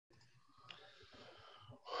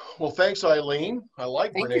Well, thanks, Eileen. I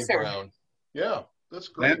like Thank you, Brene sir. Brown. Yeah, that's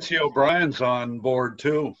great. Nancy O'Brien's on board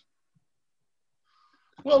too.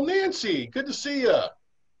 Well, Nancy, good to see you.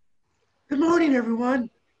 Good morning, everyone.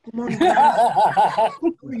 Good morning. A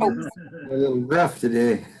little rough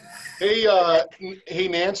today. Hey,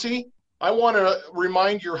 Nancy, I want to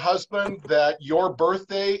remind your husband that your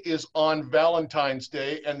birthday is on Valentine's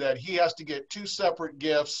Day and that he has to get 2 separate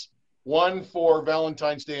gifts, one for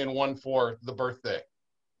Valentine's Day and one for the birthday.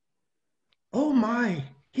 Oh my,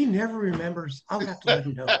 he never remembers. I'll have to let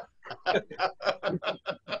him know.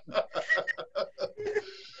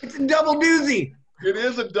 It's a double doozy. It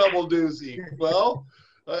is a double doozy. Well,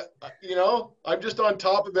 I'm just on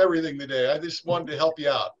top of everything today. I just wanted to help you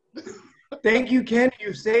out. Thank you, Ken.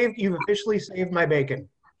 You've officially saved my bacon.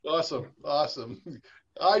 Awesome.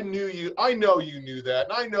 I know you knew that.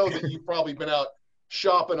 And I know that you've probably been out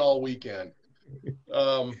shopping all weekend.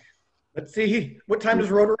 Let's see. What time does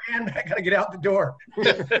Rotary end? I got to get out the door.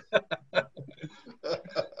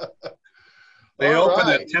 They open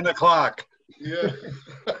at 10 o'clock. Yeah.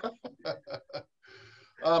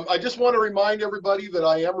 I just want to remind everybody that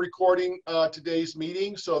I am recording today's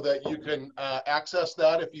meeting so that you can access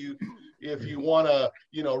that if you want to,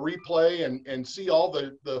 replay and see all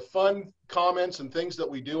the fun comments and things that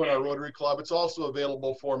we do in our Rotary Club. It's also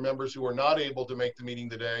available for members who are not able to make the meeting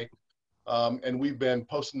today. And we've been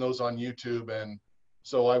posting those on YouTube. And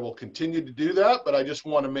so I will continue to do that, but I just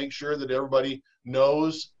want to make sure that everybody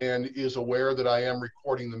knows and is aware that I am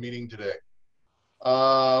recording the meeting today.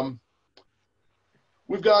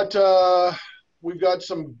 We've got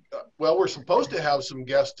some, we're supposed to have some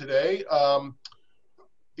guests today.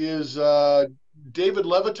 Is David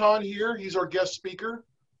Leviton here? He's our guest speaker.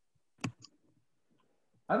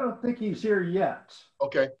 I don't think he's here yet.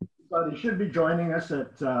 Okay. But he should be joining us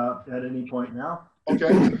at any point now.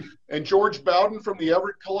 Okay. And George Bowden from the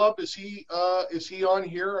Everett Club, is he on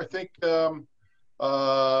here? I think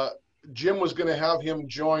Jim was going to have him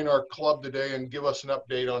join our club today and give us an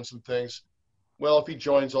update on some things. Well, if he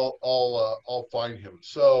joins, I'll find him.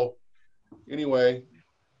 So anyway,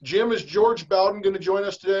 Jim, is George Bowden going to join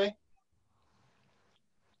us today?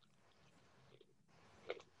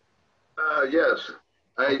 Yes,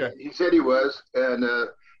 Okay. he said he was, and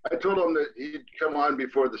I told him that he'd come on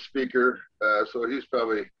before the speaker, so he's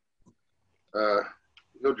probably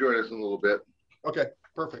he'll join us in a little bit. Okay,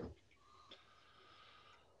 perfect.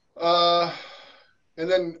 And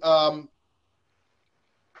then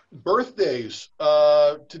birthdays.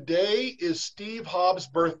 Today is Steve Hobbs'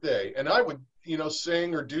 birthday, and I would,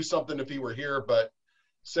 sing or do something if he were here, but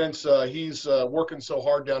since he's working so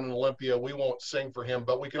hard down in Olympia, we won't sing for him,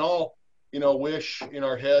 but we can all, wish in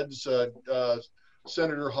our heads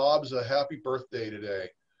Senator Hobbs a happy birthday today.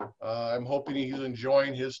 I'm hoping he's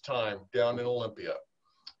enjoying his time down in Olympia.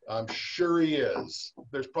 I'm sure he is.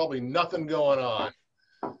 There's probably nothing going on.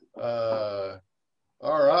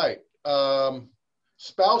 All right.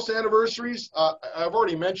 Spouse anniversaries. I've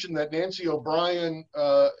already mentioned that Nancy O'Brien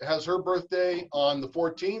has her birthday on the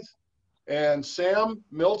 14th, and Sam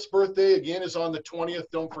Milt's birthday again is on the 20th.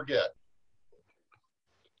 Don't forget.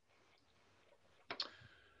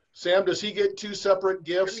 Sam, does he get 2 separate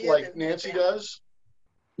gifts like Nancy does?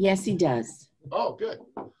 Yes, he does. Oh, good.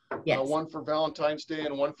 Yes. One for Valentine's Day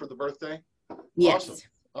and one for the birthday? Yes. Awesome.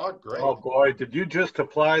 Oh, great. Oh boy, did you just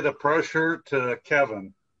apply the pressure to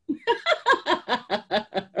Kevin?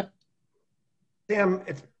 Sam,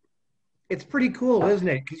 it's pretty cool, isn't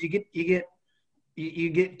it? Because you get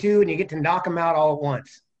 2 and you get to knock them out all at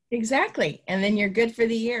once. Exactly. And then you're good for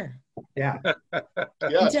the year. Yeah. Yeah,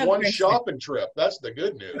 it's one shopping trip. That's the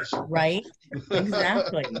good news. Right?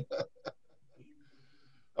 Exactly.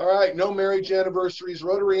 All right, no marriage anniversaries,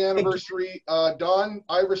 Rotary anniversary. Don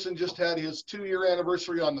Iverson just had his 2-year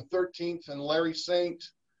anniversary on the 13th, and Larry Saint,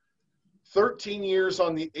 13 years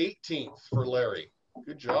on the 18th for Larry.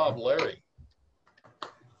 Good job, Larry.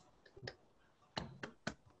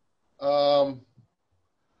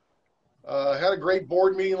 Had a great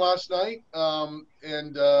board meeting last night,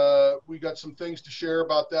 and we got some things to share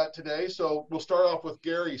about that today. So we'll start off with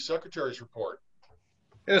Gary, Secretary's report.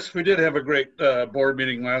 Yes, we did have a great board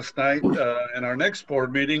meeting last night, and our next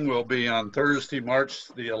board meeting will be on Thursday, March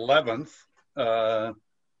the 11th.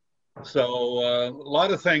 So a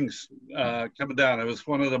lot of things coming down. It was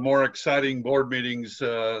one of the more exciting board meetings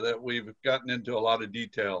that we've gotten into a lot of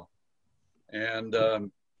detail. And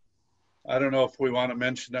I don't know if we want to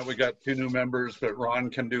mention that we got 2 new members, but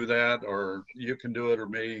Ron can do that, or you can do it, or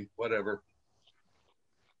me, whatever.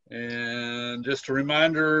 And just a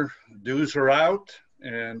reminder, dues are out.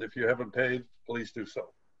 And if you haven't paid, please do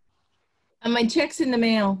so. And my check's in the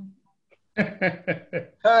mail.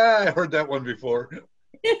 I heard that one before.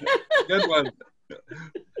 Good one.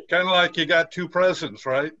 Kind of like you got two presents,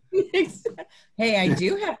 right? Hey, I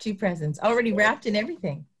do have two presents already wrapped and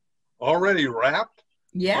everything. Already wrapped?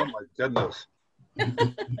 Yeah. Oh my goodness.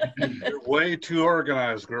 You're way too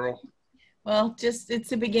organized, girl. Well, just it's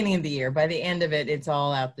the beginning of the year. By the end of it, it's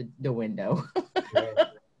all out the window.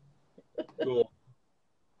 Cool.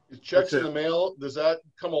 Checks in the mail, does that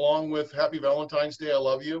come along with Happy Valentine's Day, I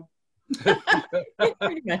love you?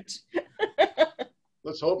 Pretty much.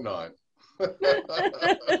 Let's hope not.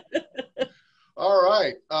 All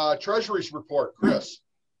right, Treasury's report, Chris.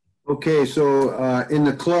 Okay, so in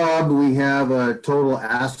the club, we have total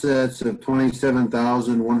assets of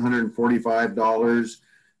 $27,145.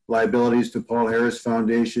 Liabilities to Paul Harris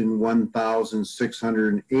Foundation,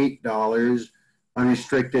 $1,608.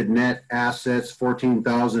 Unrestricted net assets,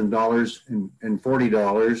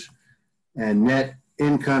 $14,040. And net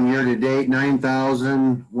income year to date,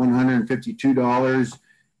 $9,152.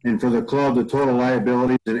 And for the club, the total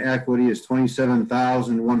liabilities and equity is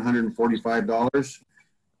 $27,145.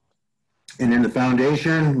 And in the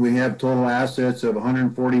foundation, we have total assets of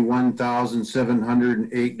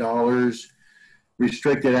 $141,708,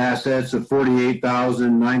 restricted assets of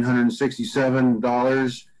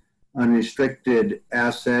 $48,967, unrestricted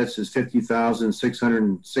assets is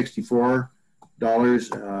 $50,664.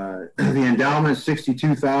 The endowment is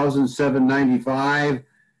 $62,795,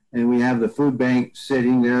 and we have the food bank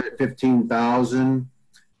sitting there at $15,000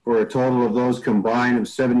 for a total of those combined of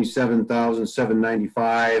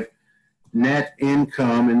 $77,795. Net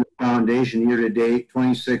income in the foundation year to date,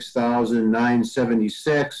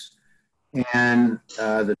 $26,976, and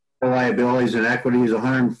the liabilities and equities,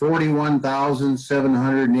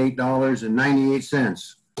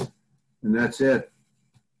 $141,708.98, and that's it.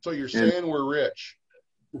 So you're saying we're rich?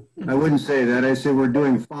 I wouldn't say that. I say we're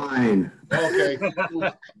doing fine. Okay.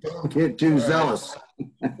 Don't get too zealous.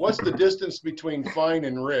 What's the distance between fine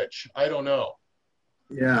and rich? I don't know.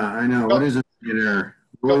 Yeah, I know. What is it there?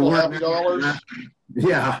 Couple happy dollars?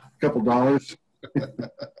 Yeah, a couple dollars.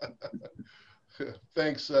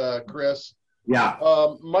 Thanks, Chris. Yeah.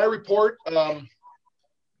 My report,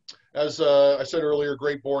 as I said earlier,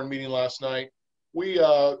 great board meeting last night. We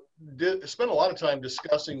spent a lot of time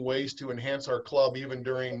discussing ways to enhance our club even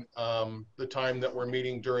during the time that we're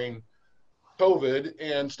meeting during COVID,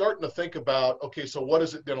 and starting to think about, okay, so what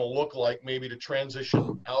is it going to look like maybe to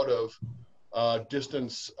transition out of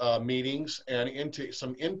distance meetings and into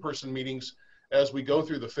some in-person meetings as we go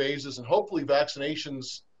through the phases, and hopefully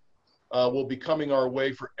vaccinations will be coming our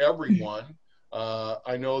way for everyone.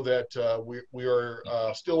 I know that we are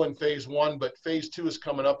still in phase 1, but phase 2 is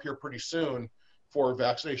coming up here pretty soon for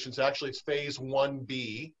vaccinations. Actually, it's phase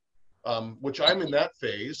 1B, which I'm in that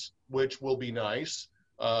phase, which will be nice.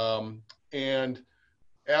 And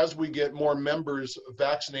as we get more members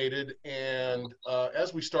vaccinated, and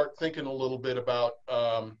as we start thinking a little bit about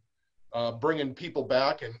bringing people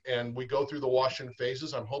back, and we go through the Washington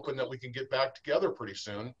phases, I'm hoping that we can get back together pretty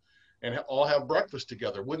soon and all have breakfast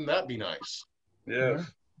together. Wouldn't that be nice?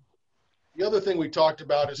 Yes. The other thing we talked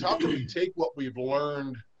about is how can we take what we've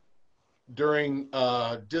learned during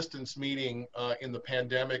distance meeting in the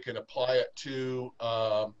pandemic and apply it to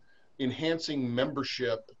enhancing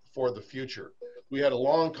membership for the future. We had a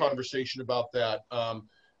long conversation about that,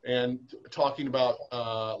 and talking about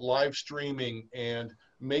live streaming and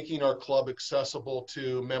making our club accessible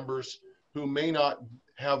to members who may not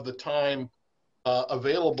have the time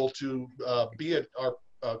available to be at our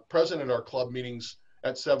present at our club meetings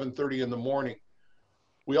at 7:30 in the morning.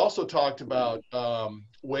 We also talked about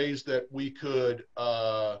ways that we could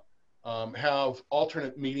have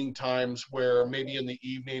alternate meeting times where maybe in the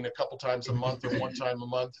evening a couple times a month or one time a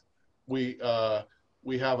month. We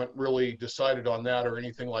haven't really decided on that or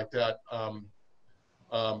anything like that.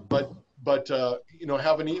 But you know,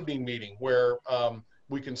 have an evening meeting where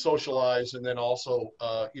we can socialize and then also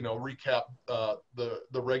you know, recap the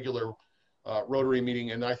regular Rotary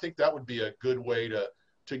meeting. And I think that would be a good way to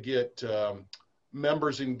get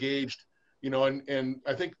members engaged, you know, and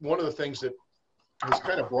I think one of the things that has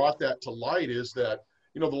kind of brought that to light is that,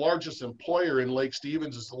 you know, the largest employer in Lake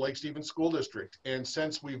Stevens is the Lake Stevens School District. And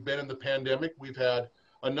since we've been in the pandemic, we've had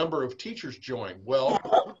a number of teachers join. Well,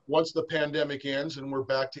 once the pandemic ends and we're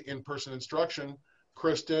back to in-person instruction,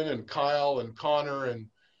 Kristen and Kyle and Connor and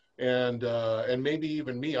maybe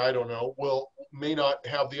even me, I don't know, may not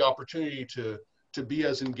have the opportunity to be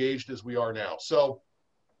as engaged as we are now. So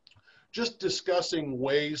just discussing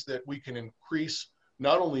ways that we can increase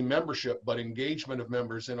not only membership, but engagement of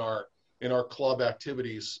members in our club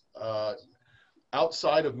activities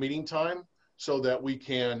outside of meeting time, so that we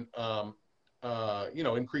can you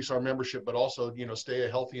know, increase our membership, but also, you know, stay a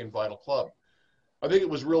healthy and vital club. I think it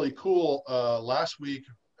was really cool last week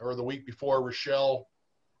or the week before, Rochelle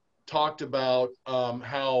talked about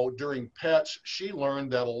how during PETS, she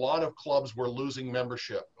learned that a lot of clubs were losing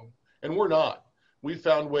membership, and we're not. We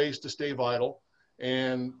found ways to stay vital,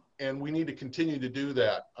 and we need to continue to do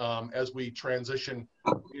that as we transition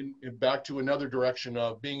back to another direction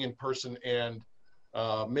of being in person and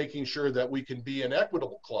making sure that we can be an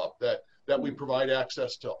equitable club, that we provide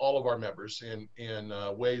access to all of our members in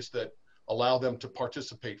ways that allow them to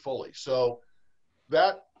participate fully. So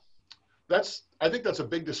I think that's a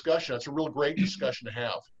big discussion. That's a real great discussion to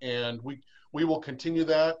have, and we will continue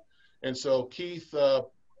that. And so Keith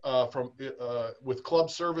with club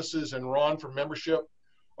services and Ron from membership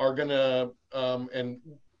are going to, and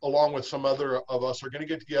along with some other of us, are going to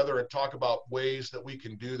get together and talk about ways that we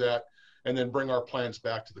can do that, and then bring our plans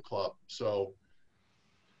back to the club. So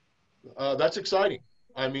that's exciting.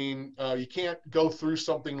 I mean, you can't go through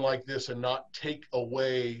something like this and not take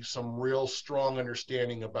away some real strong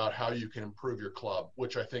understanding about how you can improve your club,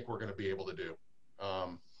 which I think we're going to be able to do.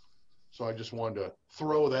 So I just wanted to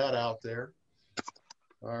throw that out there.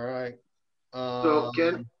 All right. So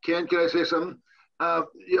Ken, can I say something?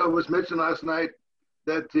 You know, it was mentioned last night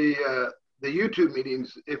that the YouTube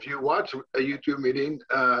meetings, if you watch a YouTube meeting,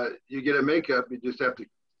 you get a makeup. You just have to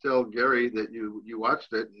tell Gary that you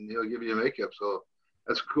watched it, and he'll give you a makeup. So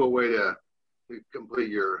that's a cool way to complete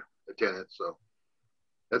your attendance. So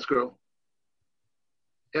that's cool.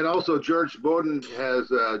 And also George Bowden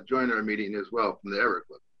has joined our meeting as well from the Everett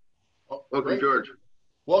Club. Oh, welcome, great. George.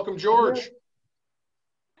 Welcome, George.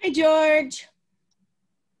 Hi, George.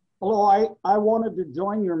 Hello, I wanted to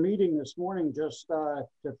join your meeting this morning just to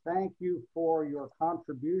thank you for your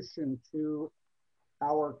contribution to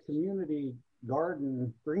our community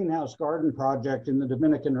garden, greenhouse garden project in the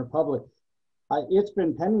Dominican Republic. It's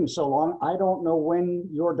been pending so long, I don't know when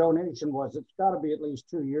your donation was. It's got to be at least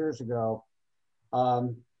 2 years ago.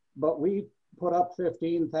 But we put up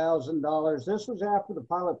 $15,000. This was after the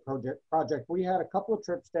pilot project. We had a couple of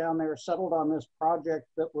trips down there, settled on this project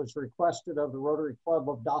that was requested of the Rotary Club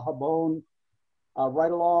of Dajabon,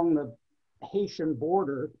 right along the Haitian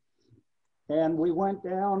border. And we went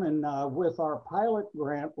down and with our pilot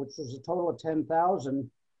grant, which was a total of $10,000,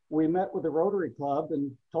 we met with the Rotary Club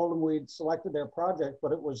and told them we'd selected their project,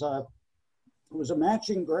 but it was a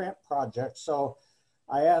matching grant project. So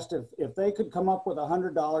I asked if they could come up with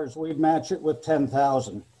 $100, we'd match it with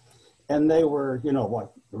 10,000. And they were, you know,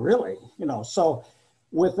 what, really? You know, so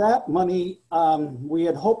with that money, we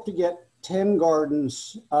had hoped to get 10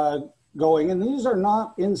 gardens going. And these are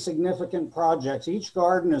not insignificant projects. Each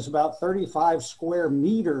garden is about 35 square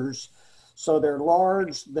meters. So they're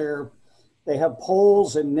large, they have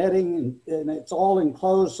poles and netting, and it's all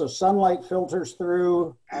enclosed. So sunlight filters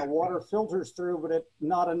through, water filters through, but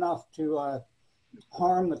not enough to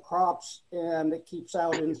harm the crops, and it keeps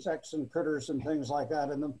out insects and critters and things like that.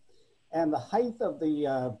 And the height of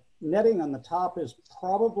the netting on the top is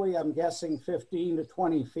probably, I'm guessing, 15 to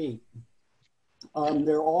 20 feet.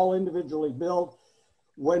 They're all individually built.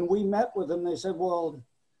 When we met with them, they said, well,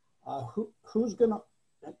 who's gonna,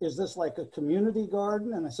 is this like a community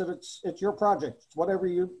garden? And I said, it's your project, it's whatever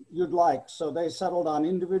you'd like. So they settled on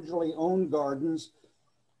individually owned gardens.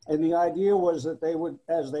 And the idea was that they would,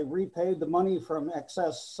 as they repaid the money from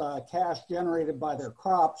excess cash generated by their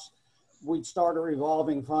crops, we'd start a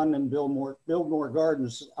revolving fund and build more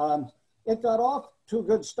gardens. It got off to a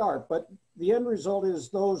good start, but the end result is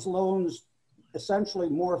those loans essentially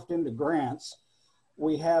morphed into grants.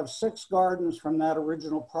 We have 6 gardens from that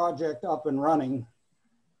original project up and running.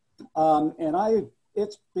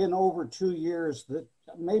 It's been over 2 years,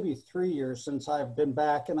 maybe 3 years since I've been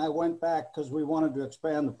back, and I went back because we wanted to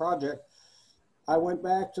expand the project. I went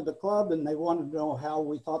back to the club and they wanted to know how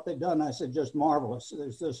we thought they'd done. I said, just marvelous.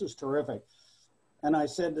 This is terrific. And I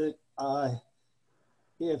said that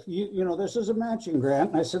if you know, this is a matching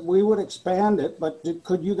grant. And I said, we would expand it, but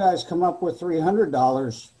could you guys come up with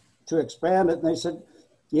 $300 to expand it? And they said,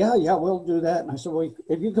 yeah, we'll do that. And I said, well,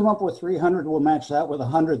 if you come up with 300, we'll match that with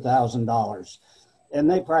 $100,000. And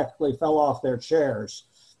they practically fell off their chairs.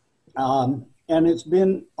 And it's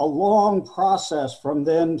been a long process from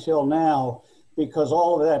then till now, because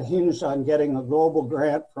all of that hinged on getting a global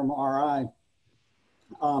grant from RI.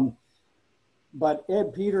 But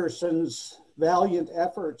Ed Peterson's valiant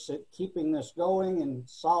efforts at keeping this going and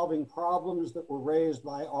solving problems that were raised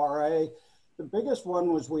by RA. The biggest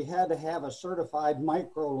one was we had to have a certified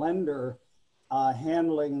micro lender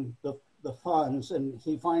handling the funds, and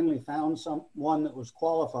he finally found one that was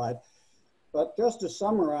qualified. But just to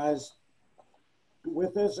summarize,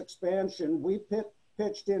 with this expansion, we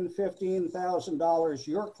pitched in $15,000.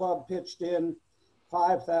 Your club pitched in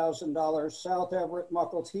 $5,000. South Everett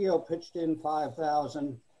Mukilteo pitched in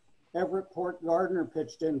 $5,000. Everett Port Gardner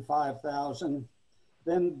pitched in $5,000.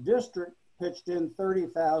 Then district pitched in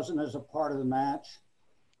 $30,000 as a part of the match.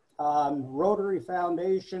 Rotary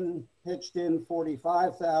Foundation pitched in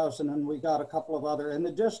 $45,000, and we got a couple of other. In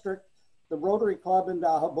the district, the Rotary Club in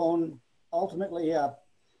Dajabon ultimately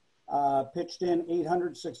pitched in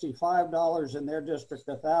 $865, in their district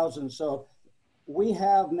 $1,000. So we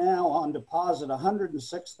have now on deposit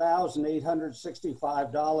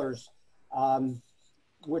 $106,865,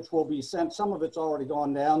 which will be sent. Some of it's already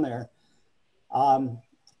gone down there.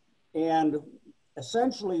 And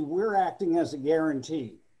essentially we're acting as a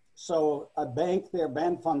guarantee. So a bank there,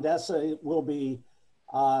 Bank Fondesa, will be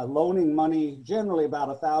loaning money, generally about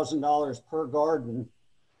 $1,000 per garden.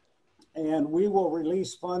 And we will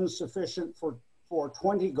release funds sufficient for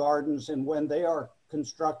 20 gardens. And when they are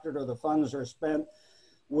constructed or the funds are spent,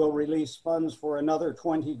 we'll release funds for another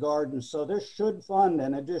 20 gardens. So this should fund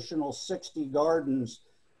an additional 60 gardens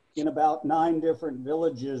in about 9 different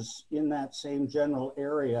villages in that same general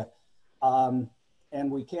area. And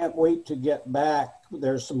we can't wait to get back.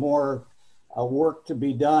 There's some more work to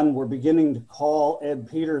be done. We're beginning to call Ed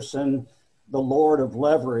Peterson the Lord of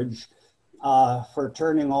Leverage for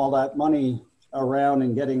turning all that money around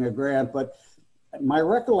and getting a grant. But my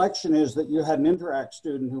recollection is that you had an Interact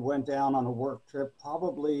student who went down on a work trip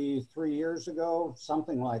probably 3 years ago,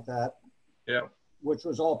 something like that. Yeah. Which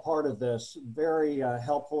was all part of this. Very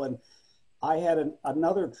helpful. And I had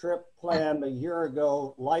another trip planned a year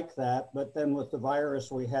ago like that, but then with the virus,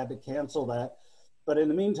 we had to cancel that. But in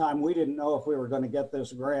the meantime, we didn't know if we were going to get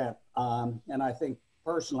this grant. And I think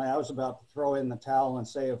personally, I was about to throw in the towel and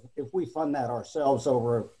say, if we fund that ourselves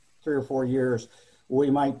over 3 or 4 years, we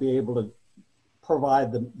might be able to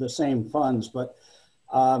provide the same funds. But,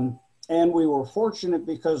 and we were fortunate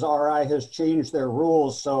because RI has changed their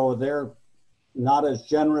rules, so they're not as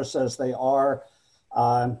generous as they are.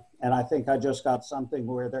 And I think I just got something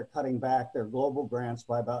where they're cutting back their global grants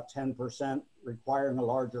by about 10%, requiring a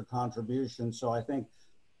larger contribution. So I think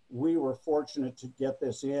we were fortunate to get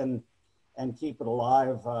this in and keep it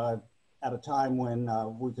alive at a time when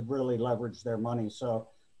we could really leverage their money. So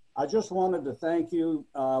I just wanted to thank you.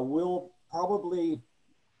 We'll probably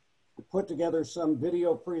put together some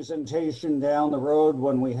video presentation down the road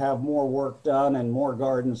when we have more work done and more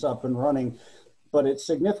gardens up and running. But it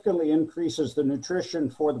significantly increases the nutrition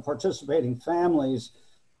for the participating families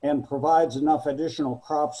and provides enough additional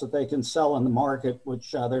crops that they can sell in the market,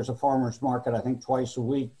 which there's a farmer's market, I think, twice a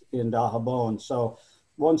week in Dajabon. So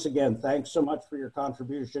once again, thanks so much for your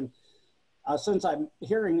contribution. Since I'm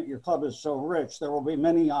hearing that your club is so rich, there will be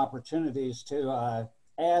many opportunities to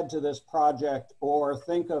add to this project or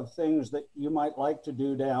think of things that you might like to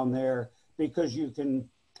do down there, because you can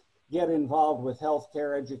get involved with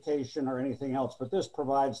healthcare, education, or anything else. But this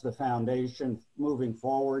provides the foundation moving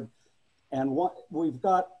forward. And we've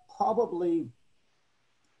got probably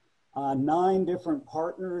 9 different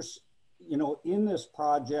partners, in this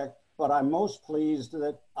project. But I'm most pleased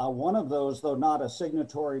that one of those, though not a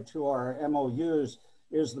signatory to our MOUs,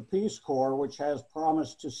 is the Peace Corps, which has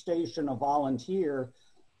promised to station a volunteer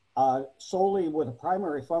solely with a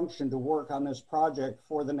primary function to work on this project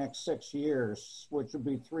for the next 6 years, which would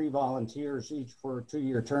be 3 volunteers each for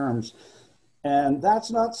 2-year terms. And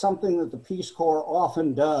that's not something that the Peace Corps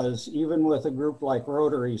often does, even with a group like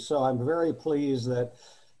Rotary. So I'm very pleased that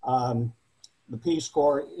the Peace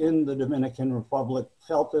Corps in the Dominican Republic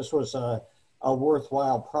felt this was a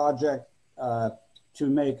worthwhile project to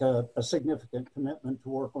make a significant commitment to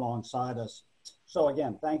work alongside us. So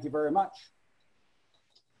again, thank you very much.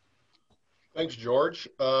 Thanks, George.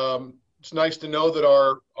 It's nice to know that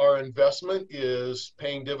our investment is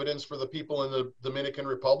paying dividends for the people in the Dominican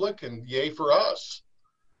Republic, and yay for us.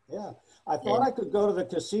 Yeah, I thought I could go to the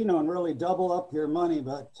casino and really double up your money,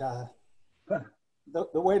 but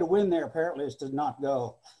the way to win there apparently is to not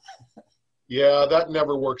go. Yeah, that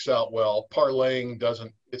never works out well. Parlaying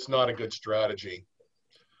it's not a good strategy.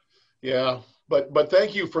 Yeah, but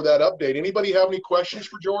thank you for that update. Anybody have any questions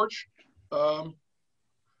for George?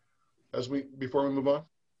 Before we move on?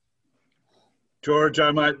 George,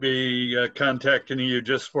 I might be contacting you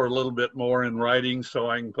just for a little bit more in writing so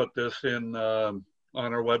I can put this in on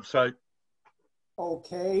our website.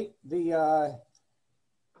 Okay. The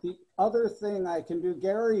other thing I can do,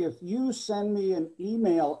 Gary, if you send me an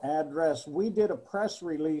email address, we did a press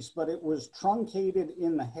release, but it was truncated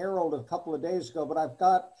in the Herald a couple of days ago, but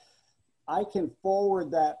I can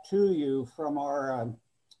forward that to you from our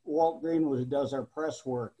Walt Greenwood, who does our press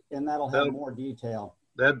work, and that'll have more detail.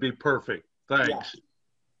 That'd be perfect. Thanks.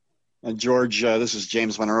 Yeah. And George, this is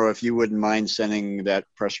James Monroe. If you wouldn't mind sending that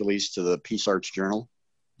press release to the Peace Arts Journal,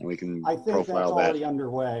 and we can I think profile that's that. already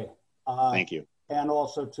underway. Thank you. And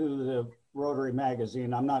also to the Rotary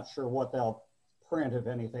magazine. I'm not sure what they'll print, if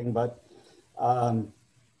anything, but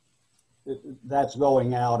that's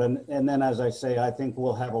going out. And then, as I say, I think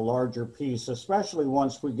we'll have a larger piece, especially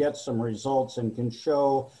once we get some results and can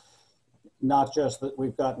show not just that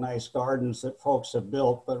we've got nice gardens that folks have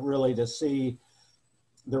built, but really to see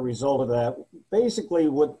the result of that. Basically,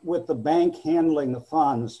 with the bank handling the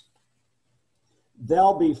funds,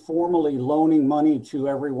 they'll be formally loaning money to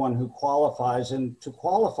everyone who qualifies. And to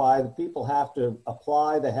qualify, the people have to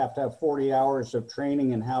apply. They have to have 40 hours of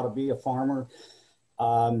training in how to be a farmer.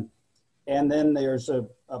 And then there's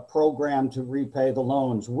a program to repay the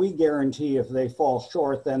loans. We guarantee if they fall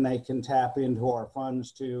short, then they can tap into our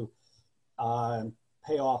funds to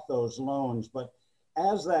pay off those loans. But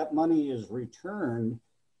as that money is returned,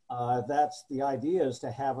 that's the idea, is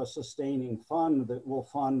to have a sustaining fund that will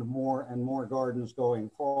fund more and more gardens going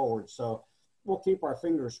forward. So we'll keep our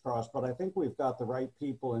fingers crossed, but I think we've got the right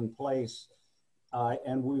people in place,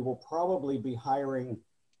 and we will probably be hiring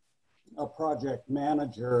a project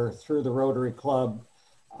manager through the Rotary Club,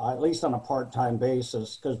 at least on a part-time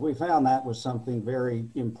basis, because we found that was something very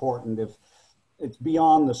important. If it's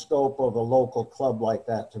beyond the scope of a local club like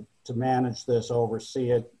that to manage this,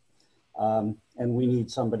 oversee it, and we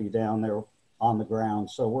need somebody down there on the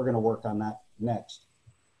ground. So we're going to work on that next.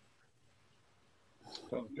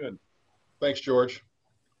 Sounds good. Thanks, George.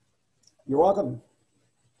 You're welcome.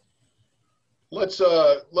 Let's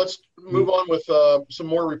move on with some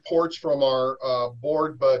more reports from our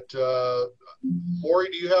board. But Lori,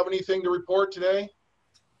 do you have anything to report today?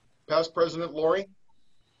 Past President Lori?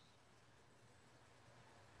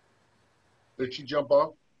 Did she jump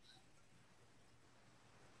off?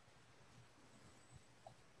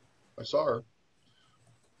 I saw her.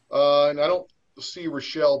 And I don't see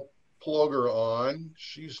Rochelle Ploger on.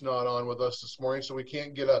 She's not on with us this morning, so we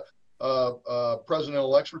can't get a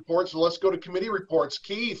President-elect's report. So let's go to committee reports.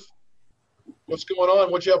 Keith, what's going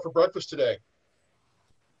on? What'd you have for breakfast today?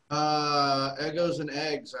 Eggos and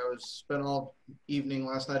eggs. I spent all evening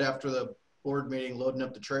last night after the board meeting loading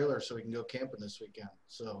up the trailer so we can go camping this weekend.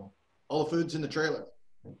 So all the food's in the trailer.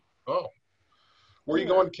 Oh, where are you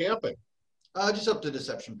going camping? Just up to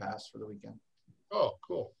Deception Pass for the weekend. Oh,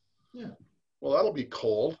 cool. Yeah. Well, that'll be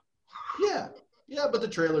cold. Yeah. Yeah, but the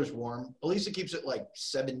trailer's warm. Elisa keeps it like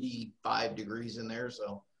 75 degrees in there,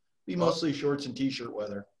 so be mostly shorts and t-shirt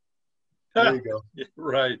weather. There you go.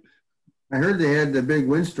 Right. I heard they had the big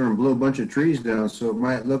windstorm blew a bunch of trees down, so it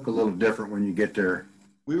might look a little different when you get there.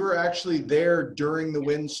 We were actually there during the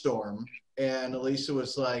windstorm, and Elisa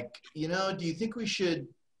was like, you know, do you think we should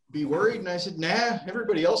be worried? And I said, nah,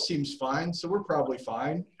 everybody else seems fine, so we're probably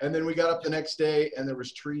fine. And then we got up the next day, and there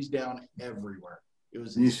was trees down everywhere. It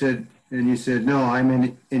was. You said, no, I'm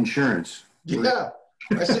in insurance. Yeah.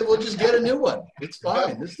 I said, well, just get a new one. It's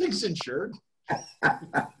fine. This thing's insured.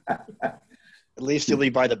 At least you'll be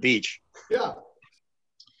by the beach. Yeah.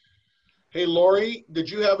 Hey, Lori, did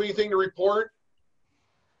you have anything to report?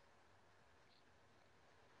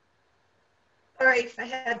 Sorry, I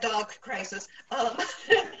had dog crisis. No,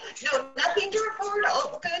 nothing to report.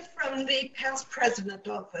 All good from the past president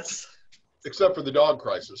office. Except for the dog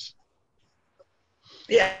crisis.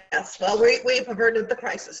 Yes, well, we've averted the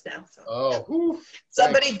crisis now. So. Oh, whew.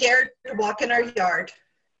 Somebody dared to walk in our yard.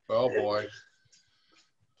 Oh, boy.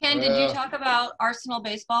 Ken, did you talk about Arsenal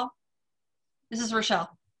baseball? This is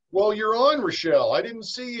Rochelle. Well, you're on, Rochelle. I didn't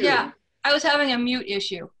see you. Yeah, I was having a mute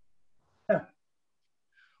issue.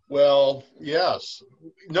 Well, yes.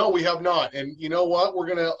 No, we have not. And you know what? We're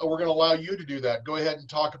gonna allow you to do that. Go ahead and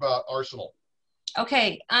talk about Arsenal.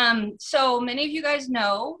 Okay, so many of you guys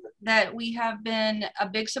know that we have been a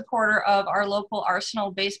big supporter of our local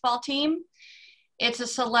Arsenal baseball team. It's a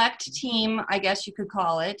select team, I guess you could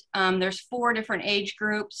call it. There's 4 different age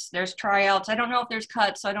groups. There's tryouts. I don't know if there's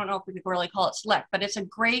cuts, so I don't know if we could really call it select, but it's a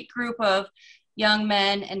great group of young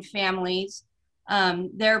men and families.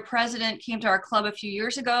 Their president came to our club a few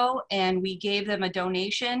years ago, and we gave them a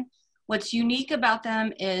donation. What's unique about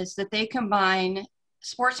them is that they combine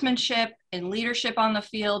sportsmanship and leadership on the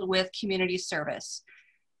field with community service.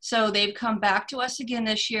 So they've come back to us again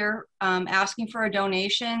this year asking for a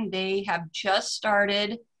donation. They have just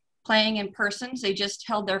started playing in person. They just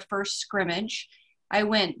held their first scrimmage. I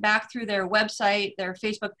went back through their website, their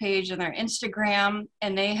Facebook page, and their Instagram,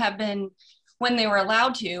 and they have been, when they were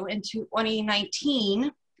allowed to, in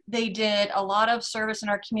 2019, they did a lot of service in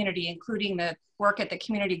our community, including the work at the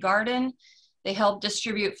community garden. They helped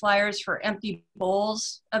distribute flyers for Empty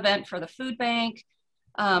Bowls event for the food bank.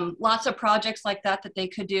 Lots of projects like that that they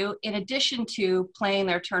could do in addition to playing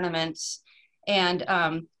their tournaments. And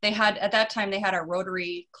they had, at that time, they had a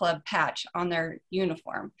Rotary Club patch on their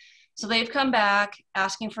uniform. So they've come back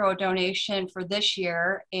asking for a donation for this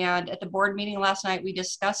year. And at the board meeting last night, we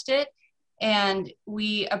discussed it and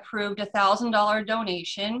we approved a $1,000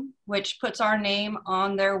 donation, which puts our name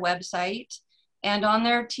on their website and on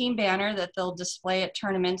their team banner that they'll display at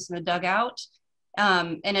tournaments in the dugout.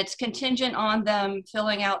 And it's contingent on them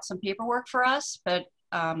filling out some paperwork for us, but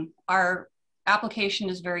our application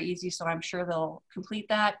is very easy, so I'm sure they'll complete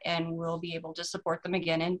that and we'll be able to support them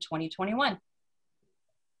again in 2021.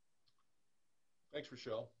 Thanks,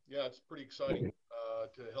 Rochelle. Yeah, it's pretty exciting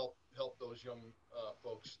to help those young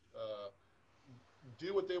folks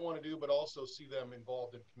do what they want to do, but also see them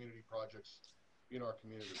involved in community projects in our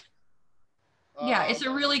community. Yeah, it's a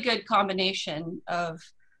really good combination of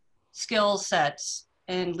skill sets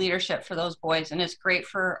and leadership for those boys, and it's great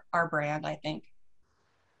for our brand, I think.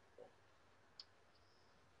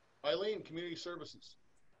 Eileen, Community Services.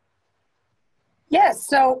 Yes,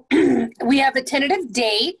 so we have a tentative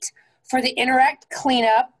date for the Interact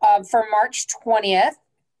cleanup for March 20th.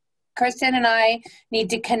 Kristen and I need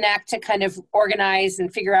to connect to kind of organize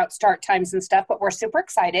and figure out start times and stuff, but we're super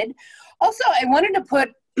excited. Also, I wanted to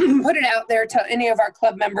put it out there to any of our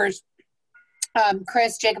club members.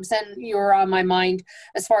 Chris Jacobson, you were on my mind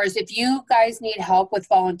as far as if you guys need help with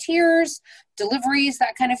volunteers, deliveries,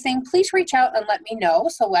 that kind of thing, please reach out and let me know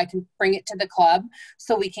so I can bring it to the club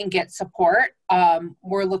so we can get support.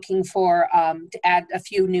 We're looking for to add a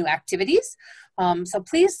few new activities. So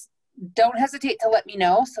please don't hesitate to let me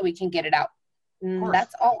know so we can get it out.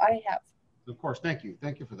 That's all I have. Of course. Thank you.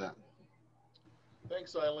 Thank you for that.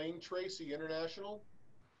 Thanks, Eileen. Tracy, International.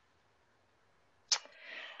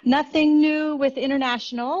 Nothing new with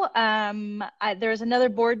International. There's another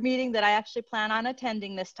board meeting that I actually plan on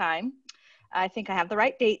attending this time. I think I have the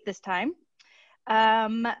right date this time.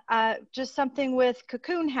 Just something with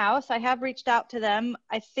Cocoon House. I have reached out to them.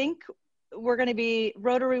 I think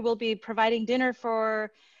Rotary will be providing dinner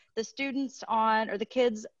for the students or the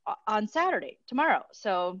kids on Saturday, tomorrow.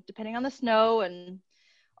 So depending on the snow and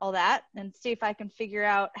all that, and see if I can figure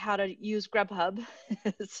out how to use Grubhub.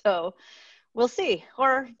 So we'll see.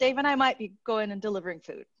 Or Dave and I might be going and delivering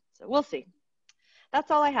food. So we'll see.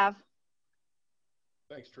 That's all I have.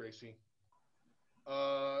 Thanks, Tracy.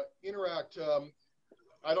 Interact.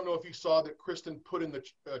 I don't know if you saw that Kristen put in the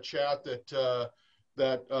chat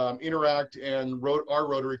that Interact and our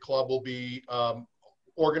Rotary Club will be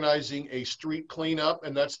organizing a street cleanup,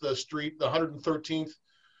 and that's the 113th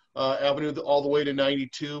Avenue all the way to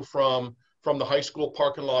 92 from the high school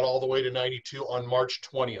parking lot all the way to 92 on March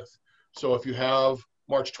 20th. So if you have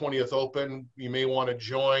March 20th open, you may want to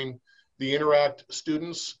join the Interact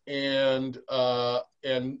students and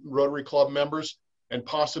Rotary Club members, and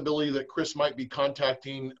possibility that Chris might be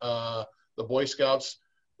contacting the Boy Scouts.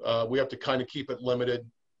 We have to kind of keep it limited,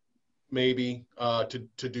 maybe,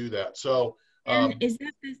 to do that. So, is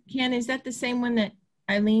that the same one that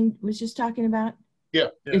Eileen was just talking about? Yeah.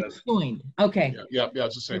 It's joined. Okay. Yeah,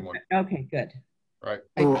 it's the same one. Okay, good. Right.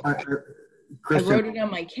 I wrote it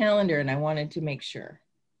on my calendar and I wanted to make sure.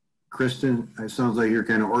 Kristen, it sounds like you're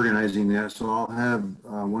kind of organizing that, so I'll have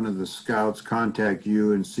one of the scouts contact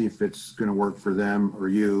you and see if it's going to work for them or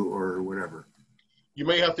you or whatever. You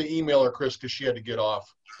may have to email her, Chris, because she had to get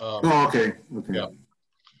off. Oh, okay. Okay. Yeah.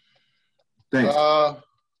 Thanks.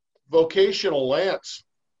 Vocational, Lance.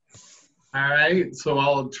 All right, so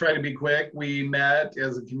I'll try to be quick. We met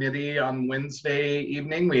as a committee on Wednesday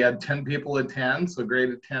evening. We had 10 people attend, so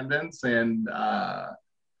great attendance. And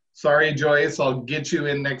sorry, Joyce, I'll get you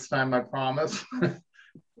in next time, I promise.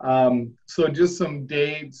 So just some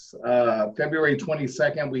dates. February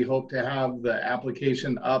 22nd, we hope to have the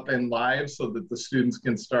application up and live so that the students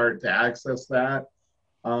can start to access that.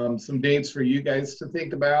 Some dates for you guys to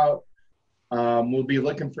think about. We'll be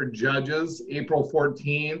looking for judges. April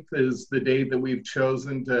 14th is the date that we've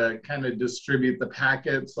chosen to kind of distribute the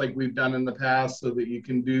packets like we've done in the past so that you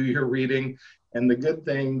can do your reading. And the good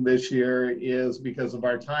thing this year is because of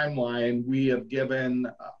our timeline, we have given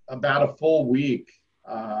about a full week,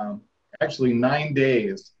 actually 9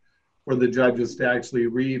 days for the judges to actually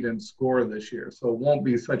read and score this year. So it won't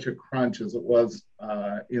be such a crunch as it was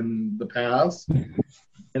in the past.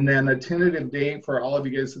 And then a tentative date for all of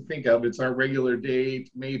you guys to think of, it's our regular date,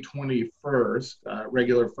 May 21st,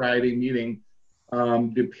 regular Friday meeting.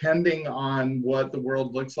 Depending on what the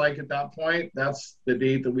world looks like at that point, that's the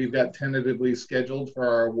date that we've got tentatively scheduled for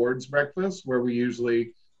our awards breakfast, where we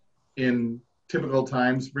usually, in typical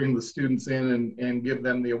times, bring the students in and give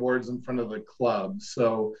them the awards in front of the club.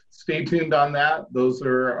 So stay tuned on that. Those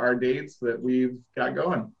are our dates that we've got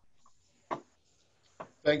going.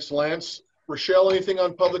 Thanks, Lance. Rochelle, anything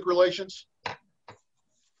on public relations?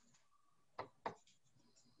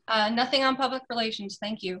 Nothing on public relations.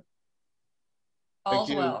 Thank you.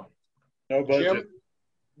 All's well. No budget.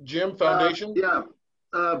 Jim, foundation? Yeah,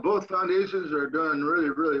 both foundations are doing really,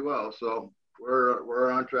 really well. So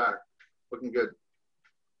we're on track. Looking good.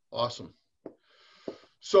 Awesome.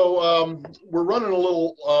 So we're running a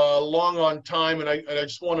little long on time, and I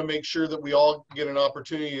just want to make sure that we all get an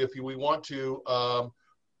opportunity if we want to.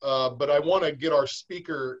 But I want to get our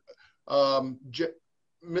speaker, Mr.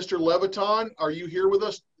 Leviton. Are you here with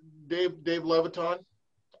us, Dave Leviton?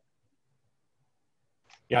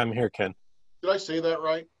 Yeah, I'm here, Ken. Did I say that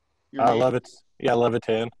right?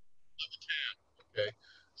 Levitan. Okay,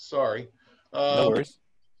 sorry. No worries.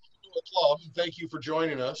 Club. Thank you for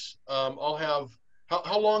joining us. I'll have.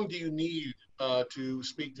 How long do you need to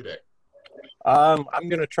speak today? I'm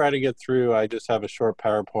going to try to get through. I just have a short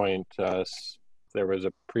PowerPoint. There was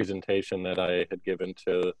a presentation that I had given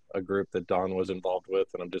to a group that Don was involved with,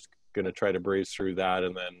 and I'm just going to try to breeze through that.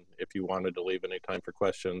 And then if you wanted to leave any time for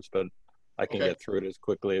questions, but I can get through it as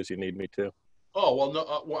quickly as you need me to. Oh, well,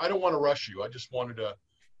 no, well, I don't want to rush you. I just wanted to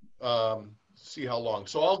see how long.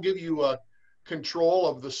 So I'll give you control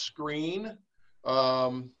of the screen,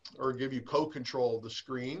 or give you co-control of the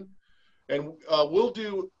screen. And we'll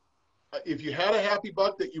do, if you had a happy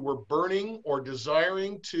buck that you were burning or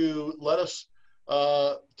desiring to let us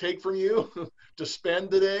take from you to spend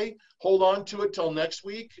today, hold on to it till next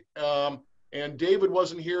week. And David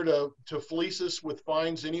wasn't here to fleece us with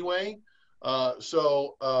fines anyway.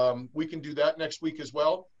 So we can do that next week as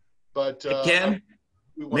well. But Ken,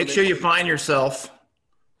 make sure you fine yourself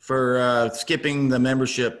for skipping the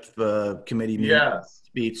membership committee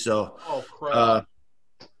speech. So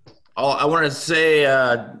I want to say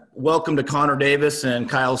welcome to Connor Davis and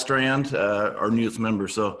Kyle Strand, our newest member.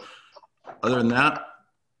 So other than that,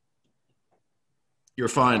 you're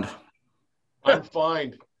fined. I'm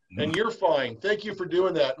fined, and you're fine. Thank you for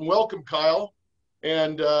doing that, and welcome, Kyle.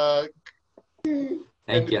 And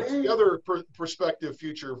Thank you. The other prospective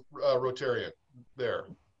future Rotarian there.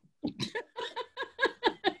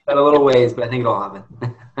 Got a little ways, but I think it'll happen.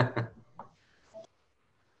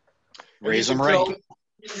 Raise them right.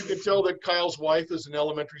 You can tell that Kyle's wife is an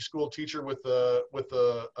elementary school teacher with the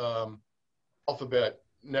alphabet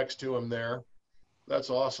next to him there.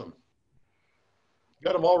 That's awesome.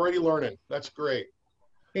 Got him already learning. That's great.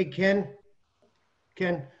 Hey, Ken.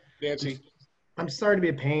 Nancy. I'm sorry to be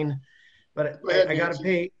a pain, but I got to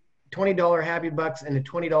pay $20 happy bucks and a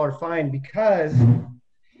 $20 fine because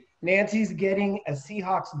Nancy's getting a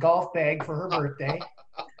Seahawks golf bag for her birthday.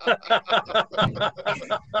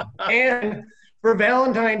 And for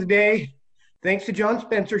Valentine's Day, thanks to John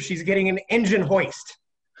Spencer, she's getting an engine hoist.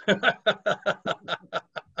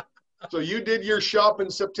 So you did your shopping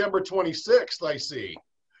September 26th, I see.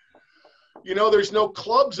 You know, there's no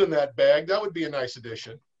clubs in that bag. That would be a nice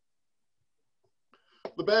addition.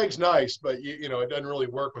 The bag's nice, but you know, it doesn't really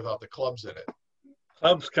work without the clubs in it.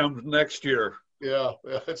 Clubs come next year. Yeah,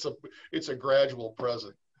 it's a gradual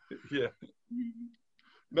present. Yeah.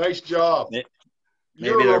 Nice job. Maybe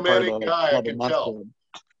You're a romantic guy, I can tell.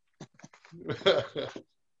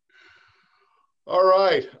 All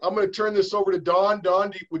right, I'm going to turn this over to Don.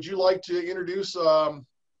 Don, would you like to introduce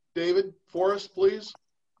David for us, please?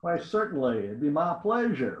 Why, certainly. It'd be my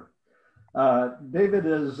pleasure. David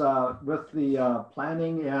is with the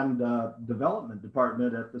Planning and Development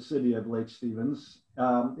Department at the City of Lake Stevens.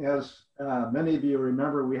 As many of you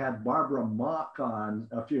remember, we had Barbara Mock on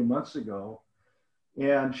a few months ago,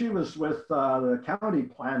 and she was with the county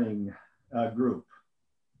planning group.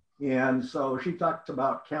 And so she talked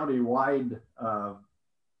about county-wide,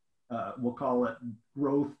 we'll call it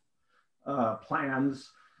growth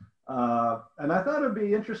plans. And I thought it'd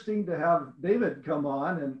be interesting to have David come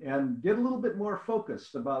on and get a little bit more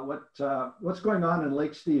focused about what's going on in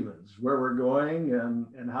Lake Stevens, where we're going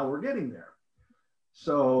and how we're getting there.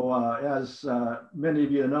 So as many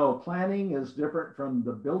of you know, planning is different from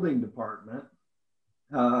the building department.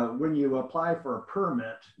 When you apply for a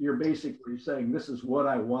permit, you're basically saying, this is what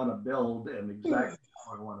I want to build and exactly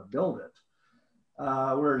how I want to build it.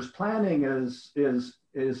 Whereas planning is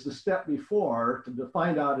the step before to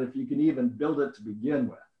find out if you can even build it to begin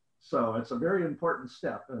with. So it's a very important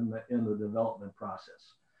step in the development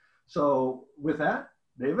process. So with that,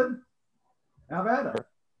 David? Have at it.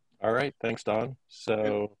 All right. Thanks, Don.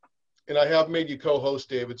 So. And I have made you co-host,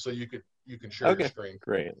 David, so you can share your screen.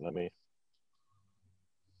 Great. Let me.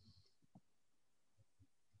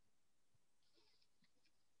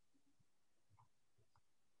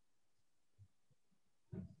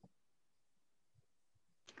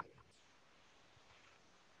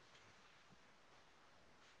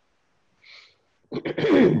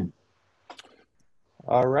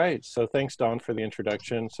 All right, so thanks, Don, for the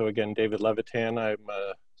introduction. So again, David Levitan, I'm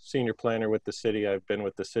a senior planner with the city. I've been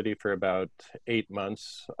with the city for about 8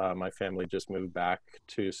 months. My family just moved back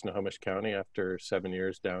to Snohomish County after 7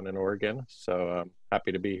 years down in Oregon. So I'm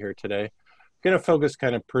happy to be here today. I'm gonna focus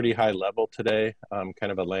kind of pretty high level today,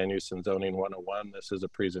 kind of a land use and zoning 101. This is a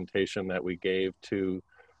presentation that we gave to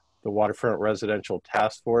the Waterfront Residential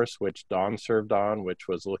Task Force, which Don served on, which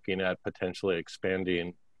was looking at potentially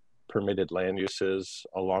expanding permitted land uses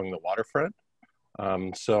along the waterfront.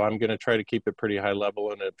 So I'm going to try to keep it pretty high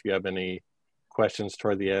level, and if you have any questions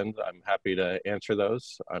toward the end, I'm happy to answer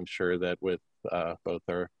those. I'm sure that with both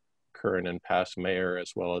our current and past mayor,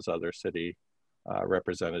 as well as other city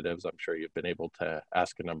representatives, I'm sure you've been able to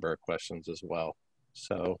ask a number of questions as well.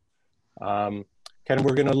 So kind of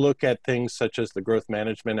we're going to look at things such as the Growth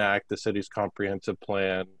Management Act, the city's comprehensive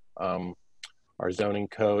plan, our zoning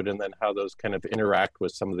code, and then how those kind of interact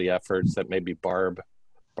with some of the efforts that maybe Barb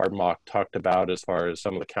Mock talked about as far as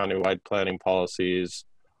some of the countywide planning policies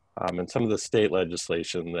and some of the state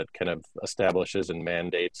legislation that kind of establishes and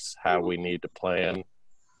mandates how we need to plan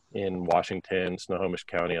in Washington, Snohomish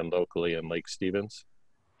County, and locally in Lake Stevens.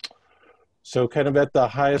 So kind of at the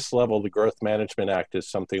highest level, the Growth Management Act is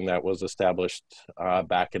something that was established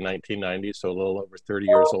back in 1990, so a little over 30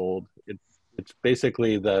 years old. It's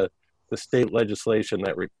basically the state legislation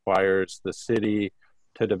that requires the city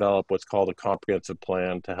to develop what's called a comprehensive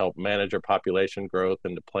plan to help manage our population growth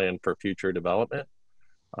and to plan for future development.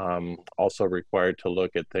 Also required to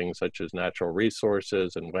look at things such as natural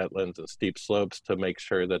resources and wetlands and steep slopes to make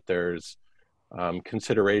sure that there's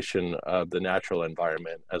consideration of the natural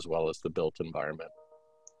environment as well as the built environment.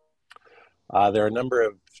 There are a number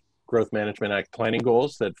of Growth Management Act planning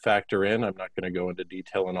goals that factor in. I'm not going to go into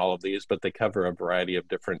detail on all of these, but they cover a variety of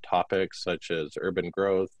different topics such as urban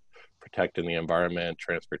growth, protecting the environment,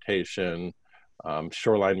 transportation,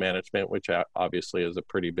 shoreline management, which obviously is a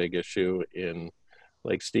pretty big issue in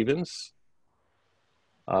Lake Stevens.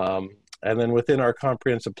 And then within our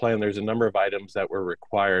comprehensive plan, there's a number of items that were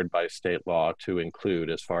required by state law to include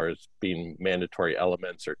as far as being mandatory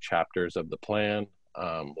elements or chapters of the plan,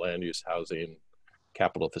 land use, housing,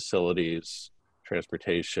 capital facilities,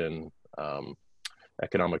 transportation,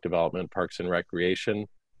 economic development, parks and recreation.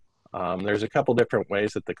 There's a couple different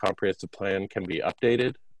ways that the comprehensive plan can be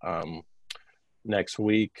updated. Next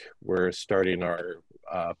week, we're starting our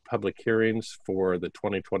public hearings for the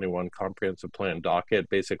 2021 comprehensive plan docket.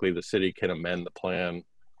 Basically, the city can amend the plan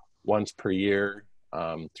once per year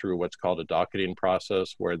through what's called a docketing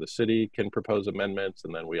process where the city can propose amendments,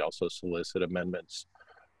 and then we also solicit amendments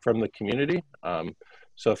from the community.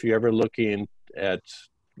 So if you're ever looking at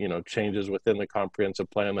changes within the comprehensive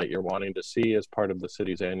plan that you're wanting to see as part of the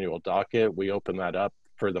city's annual docket, we open that up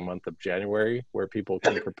for the month of January where people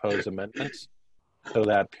can propose amendments. So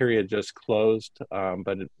that period just closed,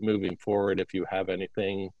 but moving forward, if you have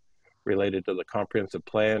anything related to the comprehensive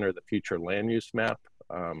plan or the future land use map,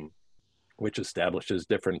 which establishes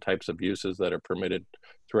different types of uses that are permitted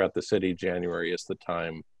throughout the city, January is the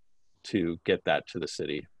time to get that to the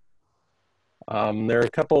city. There are a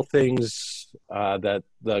couple of things that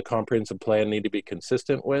the comprehensive plan need to be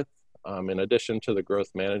consistent with. In addition to the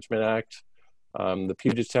Growth Management Act, the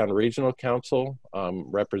Puget Sound Regional Council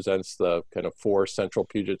represents the kind of 4 central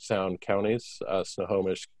Puget Sound counties,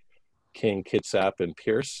 Snohomish, King, Kitsap, and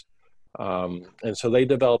Pierce. And so they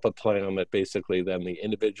develop a plan that basically then the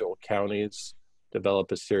individual counties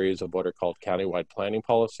develop a series of what are called countywide planning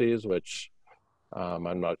policies, which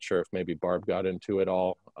I'm not sure if maybe Barb got into it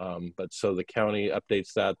all, but so the county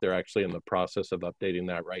updates that. They're actually in the process of updating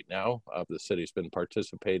that right now. The city's been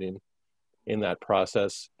participating in that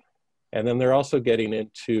process. And then they're also getting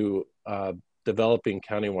into developing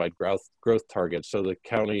countywide growth targets. So the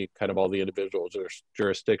county, kind of all the individual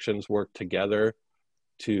jurisdictions work together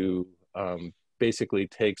to basically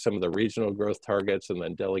take some of the regional growth targets and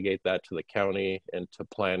then delegate that to the county and to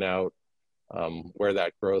plan out where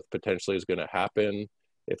that growth potentially is going to happen,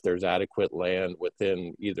 if there's adequate land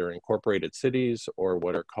within either incorporated cities or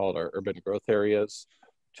what are called our urban growth areas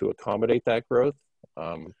to accommodate that growth.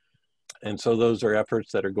 And so those are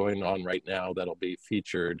efforts that are going on right now that'll be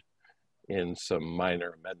featured in some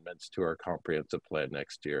minor amendments to our comprehensive plan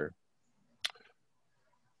next year.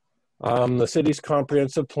 The city's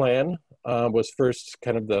comprehensive plan was first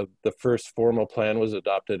kind of the first formal plan was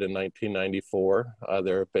adopted in 1994.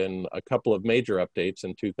 There have been a couple of major updates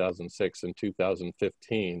in 2006 and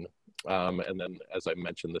 2015. And then, as I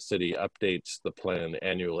mentioned, the city updates the plan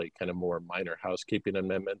annually, kind of more minor housekeeping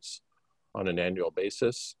amendments on an annual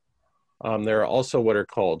basis. There are also what are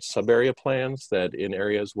called sub-area plans that in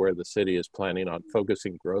areas where the city is planning on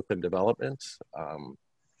focusing growth and development,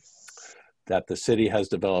 that the city has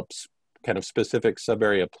developed kind of specific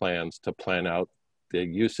sub-area plans to plan out the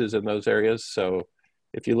uses in those areas. So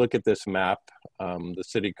if you look at this map, the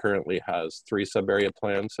city currently has 3 sub-area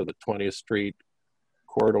plans. So the 20th Street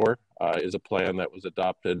corridor is a plan that was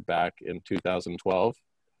adopted back in 2012.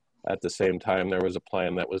 At the same time, there was a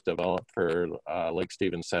plan that was developed for Lake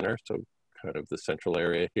Stevens Center, so kind of the central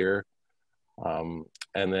area here. And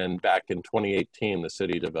then back in 2018, the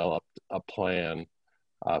city developed a plan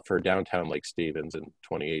for downtown Lake Stevens in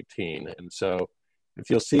 2018. And so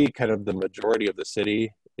if you'll see kind of the majority of the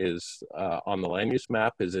city is on the land use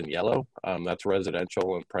map is in yellow. That's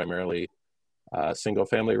residential and primarily single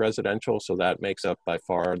family residential. So that makes up by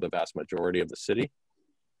far the vast majority of the city.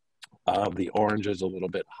 The orange is a little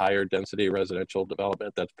bit higher density residential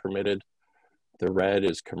development that's permitted. The red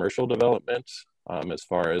is commercial development as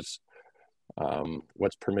far as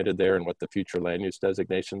what's permitted there and what the future land use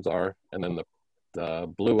designations are. And then the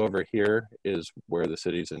blue over here is where the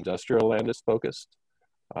city's industrial land is focused.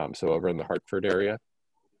 So over in the Hartford area.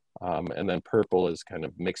 And then purple is kind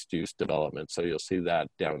of mixed use development. So you'll see that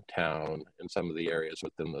downtown in some of the areas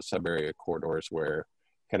within the sub-area corridors where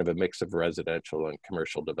kind of a mix of residential and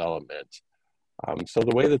commercial development. So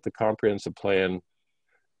the way that the comprehensive plan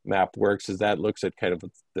map works is that looks at kind of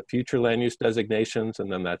the future land use designations,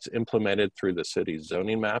 and then that's implemented through the city's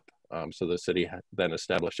zoning map. So the city then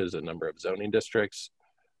establishes a number of zoning districts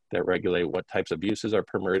that regulate what types of uses are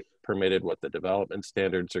permitted, what the development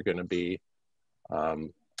standards are going to be.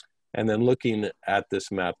 And then looking at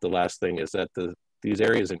this map, the last thing is that these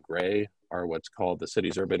areas in gray are what's called the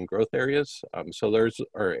city's urban growth areas. So those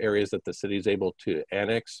are areas that the city is able to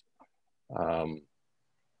annex.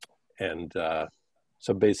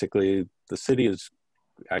 So basically the city is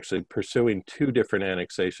actually pursuing 2 different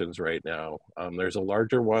annexations right now. There's a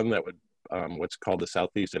larger one that would, what's called the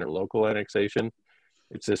Southeast Interlocal Annexation.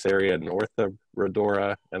 It's this area north of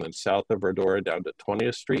Rodora and then south of Rodora down to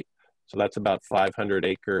 20th Street. So that's about 500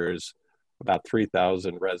 acres, about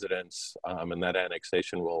 3,000 residents, and that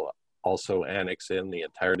annexation will also annex in the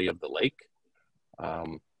entirety of the lake,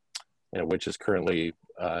 which is currently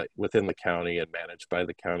within the county and managed by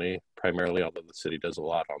the county primarily, although the city does a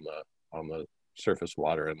lot on the surface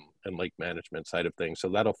water and lake management side of things. So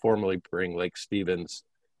that'll formally bring Lake Stevens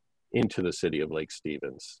into the city of Lake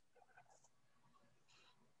Stevens.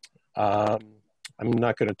 I'm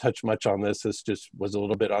not going to touch much on this. This just was a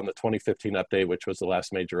little bit on the 2015 update, which was the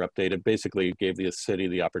last major update. It basically gave the city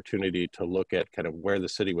the opportunity to look at kind of where the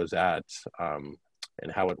city was at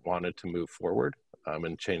and how it wanted to move forward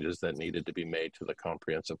and changes that needed to be made to the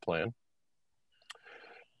comprehensive plan.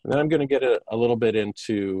 And then I'm going to get a little bit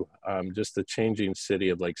into just the changing city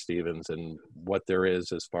of Lake Stevens and what there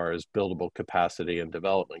is as far as buildable capacity and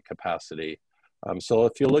development capacity. So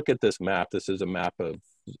if you look at this map, this is a map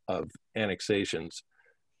of annexations.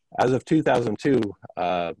 As of 2002,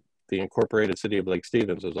 the incorporated city of Lake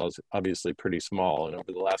Stevens was obviously pretty small. And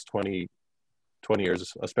over the last 20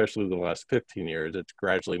 years, especially the last 15 years, it's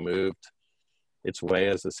gradually moved its way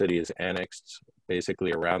as the city is annexed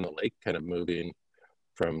basically around the lake, kind of moving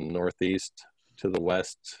from northeast to the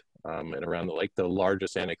west and around the lake, the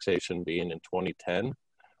largest annexation being in 2010.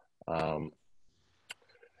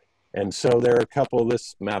 And so there are a couple,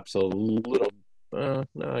 this map's a little, no,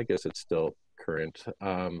 I guess it's still current.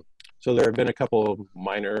 So there have been a couple of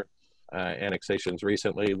minor annexations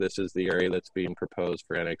recently. This is the area that's being proposed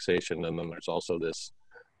for annexation. And then there's also this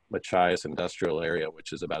Machias industrial area,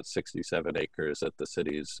 which is about 67 acres that the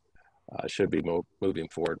cities should be moving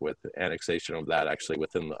forward with annexation of that actually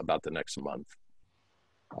within about the next month.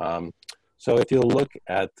 So if you look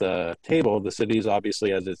at the table, the city's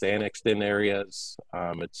obviously as it's annexed in areas,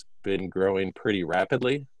 it's been growing pretty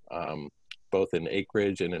rapidly, both in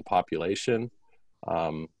acreage and in population.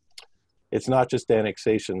 It's not just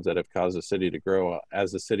annexations that have caused the city to grow.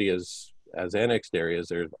 As the city has annexed areas,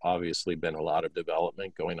 there's obviously been a lot of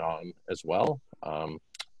development going on as well.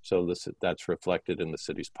 So that's reflected in the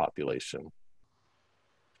city's population.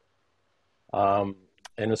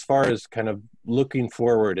 And as far as kind of looking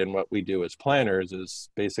forward and what we do as planners is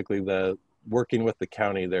basically working with the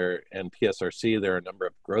county there and PSRC, there are a number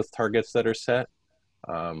of growth targets that are set.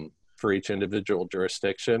 for each individual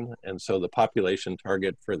jurisdiction. And so the population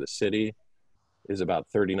target for the city is about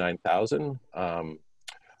 39,000.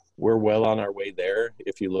 We're well on our way there.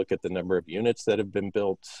 If you look at the number of units that have been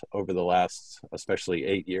built over the last, especially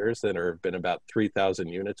 8 years, there have been about 3,000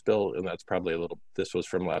 units built, and that's probably a little, this was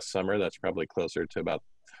from last summer, that's probably closer to about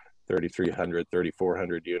 3,300,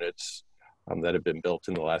 3,400 units that have been built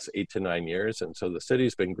in the last 8 to 9 years. And so the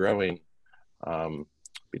city's been growing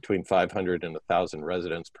between 500 and 1,000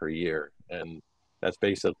 residents per year. And that's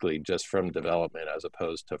basically just from development as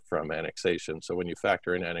opposed to from annexation. So when you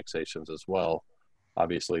factor in annexations as well,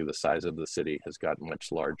 obviously the size of the city has gotten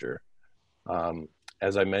much larger.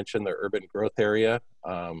 As I mentioned, the urban growth area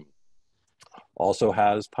also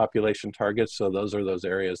has population targets. So those are those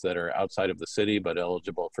areas that are outside of the city but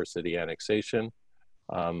eligible for city annexation.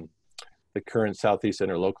 The current Southeast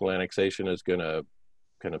Interlocal annexation is going to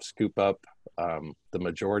kind of scoop up the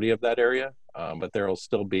majority of that area, but there will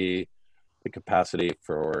still be the capacity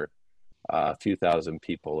for a few thousand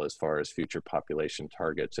people as far as future population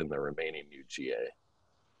targets in the remaining UGA.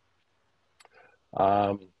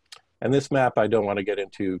 And this map, I don't want to get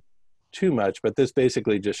into too much, but this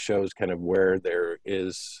basically just shows kind of where there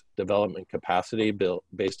is development capacity built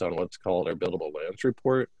based on what's called our buildable lands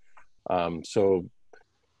report. So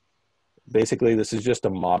basically, this is just a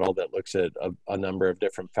model that looks at a number of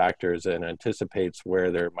different factors and anticipates where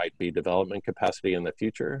there might be development capacity in the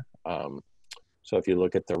future. So if you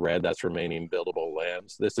look at the red, that's remaining buildable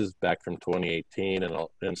lands. This is back from 2018,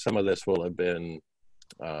 and some of this will have been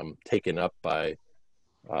taken up by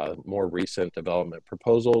more recent development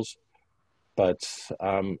proposals. But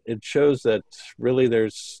it shows that really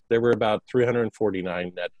there were about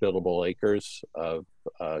 349 net buildable acres of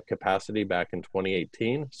capacity back in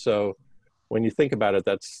 2018. So when you think about it,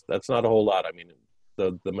 that's not a whole lot. I mean,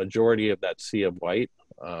 the majority of that sea of white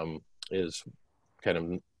is kind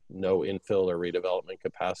of no infill or redevelopment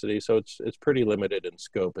capacity. So it's pretty limited in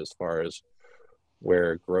scope as far as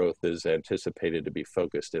where growth is anticipated to be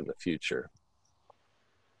focused in the future.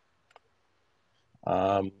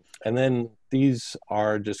 And then these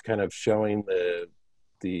are just kind of showing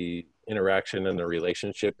the interaction and the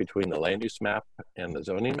relationship between the land use map and the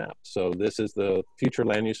zoning map. So this is the future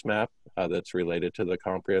land use map that's related to the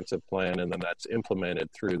comprehensive plan, and then that's implemented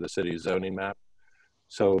through the city's zoning map.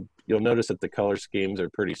 So you'll notice that the color schemes are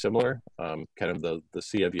pretty similar. Kind of the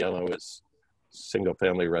sea of yellow is single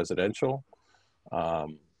family residential.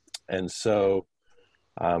 And so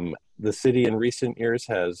the city in recent years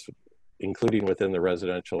has, including within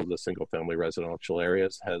the single family residential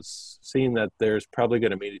areas, has seen that there's probably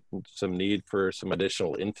going to be some need for some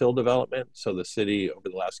additional infill development. So the city over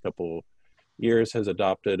the last couple years has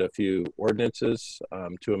adopted a few ordinances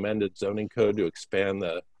to amend its zoning code to expand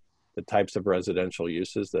the types of residential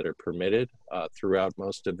uses that are permitted throughout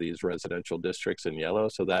most of these residential districts in yellow.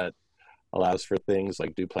 So that allows for things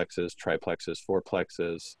like duplexes, triplexes,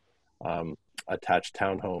 fourplexes, attached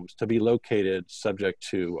townhomes to be located subject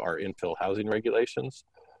to our infill housing regulations.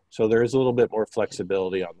 So there is a little bit more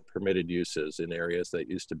flexibility on the permitted uses in areas that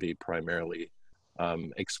used to be primarily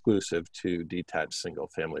exclusive to detached single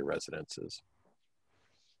family residences.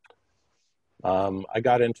 I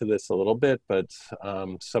got into this a little bit, but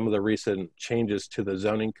some of the recent changes to the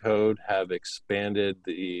zoning code have expanded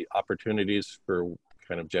the opportunities for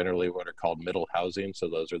kind of generally what are called middle housing. So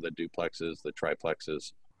those are the duplexes, the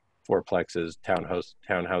triplexes, fourplexes,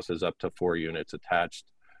 townhouses up to 4 units attached.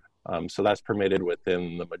 So that's permitted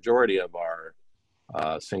within the majority of our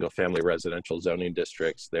single family residential zoning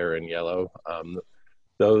districts there in yellow.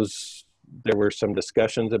 There were some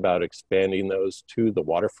discussions about expanding those to the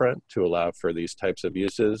waterfront to allow for these types of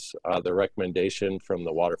uses. The recommendation from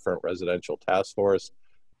the Waterfront Residential Task Force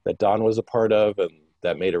that Don was a part of, and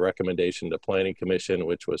that made a recommendation to Planning Commission,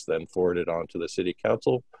 which was then forwarded on to the City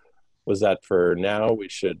Council, was that for now we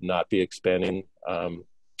should not be expanding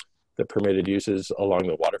the permitted uses along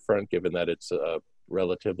the waterfront, given that it's a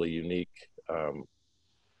relatively unique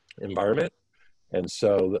environment. And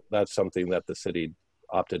so that's something that the city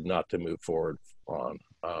opted not to move forward on.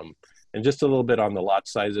 And just a little bit on the lot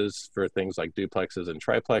sizes for things like duplexes and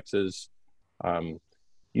triplexes.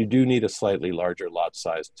 You do need a slightly larger lot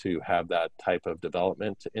size to have that type of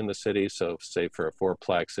development in the city. So say for a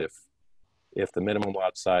fourplex, if the minimum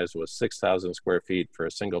lot size was 6,000 square feet for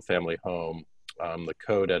a single family home, the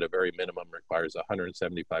code at a very minimum requires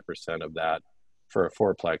 175% of that for a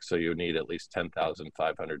fourplex. So you need at least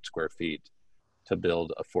 10,500 square feet to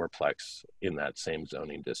build a fourplex in that same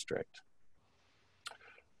zoning district.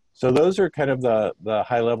 So those are kind of the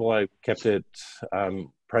high level. I kept it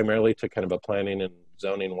primarily to kind of a planning and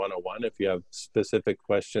Zoning 101 if you have specific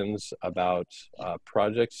questions about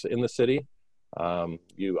projects in the city.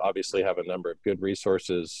 You obviously have a number of good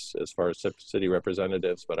resources as far as city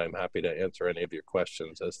representatives, but I'm happy to answer any of your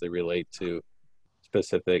questions as they relate to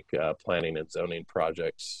specific planning and zoning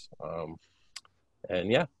projects.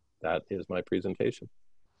 And yeah, that is my presentation.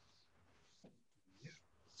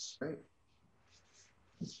 Great.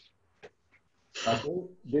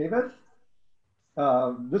 David,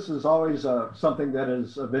 this is always something that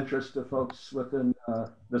is of interest to folks within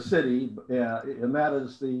the city, and that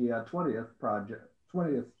is the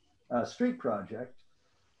 20th Street project.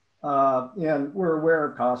 And we're aware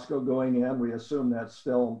of Costco going in. We assume that's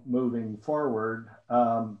still moving forward.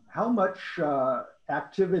 How much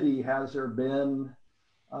activity has there been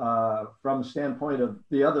from the standpoint of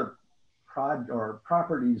the other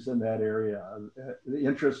properties in that area? The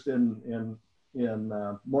interest in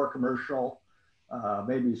more commercial,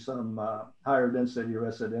 maybe some higher density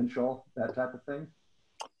residential, that type of thing?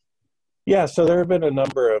 Yeah, so there have been a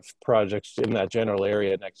number of projects in that general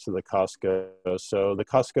area next to the Costco. So the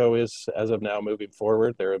Costco is, as of now, moving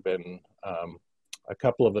forward. There have been a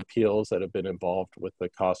couple of appeals that have been involved with the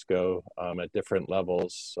Costco at different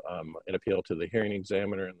levels, an appeal to the hearing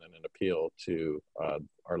examiner and then an appeal to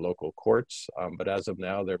our local courts. But as of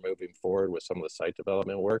now, they're moving forward with some of the site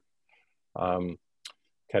development work.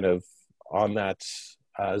 Kind of on that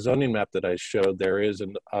zoning map that I showed, there is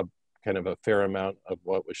kind of a fair amount of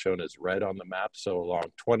what was shown as red on the map. So along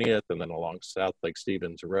 20th and then along South Lake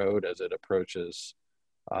Stevens Road as it approaches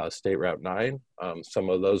State Route 9. Some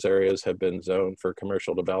of those areas have been zoned for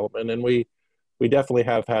commercial development, and we definitely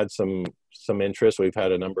have had some interest. We've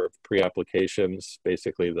had a number of pre-applications,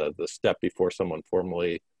 basically the step before someone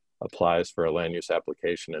formally applies for a land use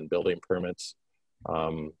application and building permits.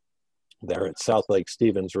 There at South Lake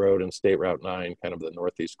Stevens Road and State Route 9, kind of the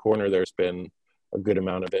northeast corner, there's been a good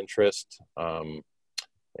amount of interest.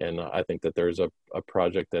 And I think that there's a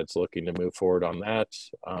project that's looking to move forward on that.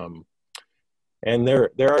 And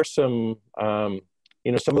there are some, some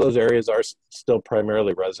of those areas are still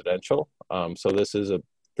primarily residential. So this is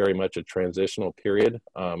very much a transitional period.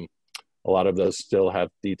 A lot of those still have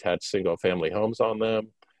detached single family homes on them.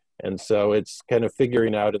 And so it's kind of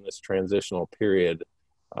figuring out in this transitional period.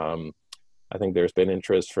 I think there's been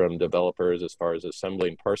interest from developers as far as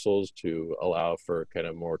assembling parcels to allow for kind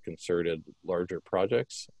of more concerted, larger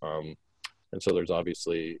projects. And so there's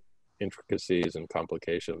obviously intricacies and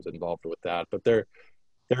complications involved with that, but there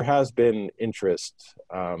has been interest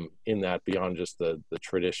in that beyond just the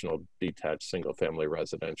traditional detached single family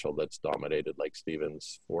residential that's dominated Lake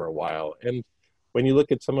Stevens for a while. And when you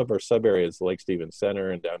look at some of our sub areas, Lake Stevens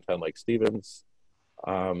Center and downtown Lake Stevens,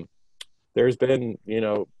 there's been,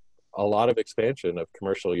 a lot of expansion of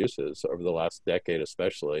commercial uses over the last decade,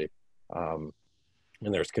 especially. And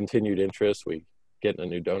there's continued interest. We getting a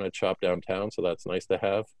new donut shop downtown, so that's nice to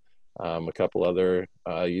have. A couple other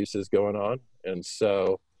uses going on. And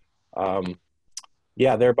so,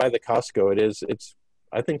 yeah, there by the Costco, it's,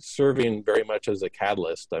 I think, serving very much as a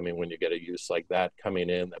catalyst. I mean, when you get a use like that coming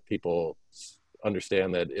in, that people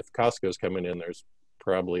understand that if Costco's coming in, there's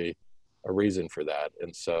probably a reason for that.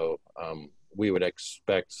 And so we would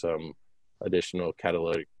expect some additional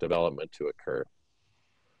catalytic development to occur.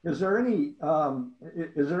 Is there any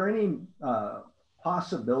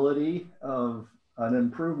possibility of an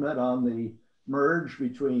improvement on the merge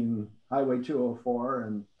between Highway 204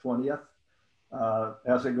 and 20th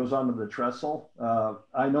as it goes onto the trestle?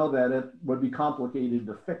 I know that it would be complicated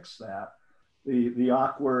to fix that, the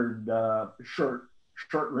awkward short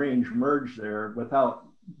range merge there without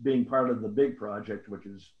being part of the big project, which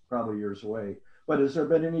is probably years away. But has there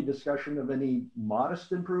been any discussion of any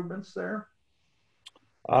modest improvements there?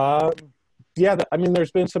 Yeah, I mean,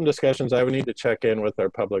 there's been some discussions. I would need to check in with our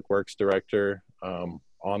public works director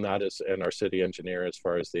on that and our city engineer as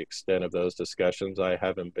far as the extent of those discussions. I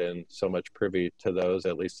haven't been so much privy to those,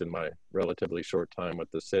 at least in my relatively short time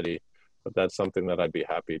with the city, but that's something that I'd be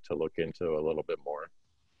happy to look into a little bit more.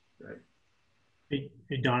 Right.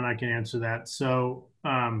 Hey, Don, I can answer that. So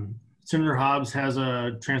Senator Hobbs has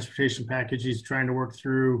a transportation package he's trying to work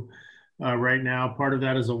through right now. Part of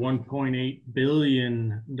that is a $1.8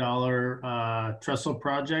 billion trestle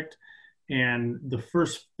project. And the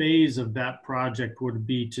first phase of that project would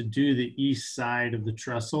be to do the east side of the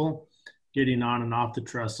trestle, getting on and off the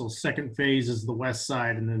trestle. Second phase is the west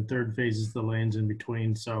side, and then third phase is the lanes in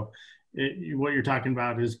between. So what you're talking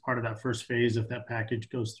about is part of that first phase if that package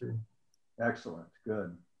goes through. Excellent,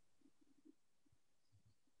 good.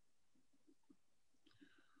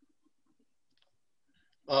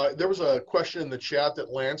 There was a question in the chat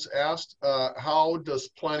that Lance asked. How does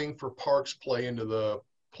planning for parks play into the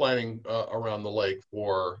planning around the lake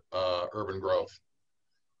for urban growth?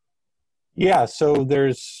 Yeah, so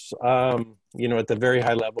there's, you know, at the very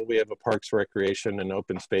high level, we have a parks, recreation, and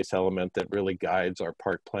open space element that really guides our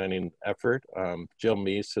park planning effort. Jill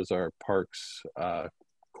Meese is our parks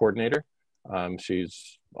coordinator.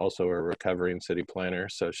 She's also a recovering city planner,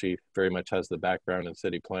 so she very much has the background in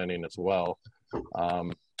city planning as well.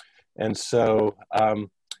 And so,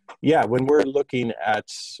 yeah, when we're looking at,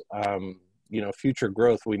 you know, future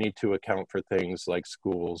growth, we need to account for things like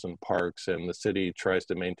schools and parks, and the city tries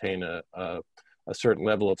to maintain a certain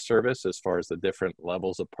level of service as far as the different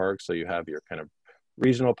levels of parks. So you have your kind of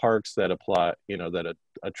regional parks that apply, you know, that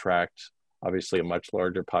attract obviously a much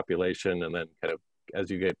larger population, and then kind of as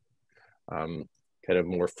you get kind of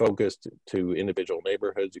more focused to individual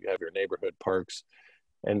neighborhoods, you have your neighborhood parks.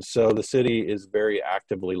 And so the city is very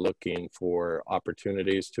actively looking for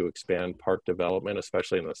opportunities to expand park development,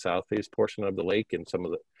 especially in the southeast portion of the lake and some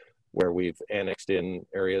of the, where we've annexed in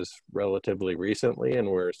areas relatively recently, and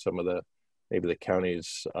where some of the, maybe the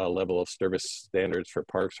county's level of service standards for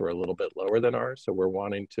parks are a little bit lower than ours. So we're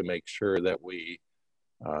wanting to make sure that we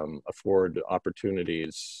afford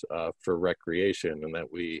opportunities for recreation, and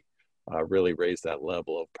that we really raise that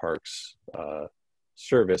level of parks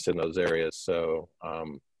service in those areas. So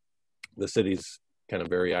the city's kind of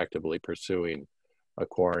very actively pursuing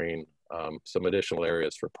acquiring some additional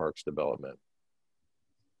areas for parks development.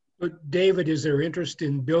 But David, is there interest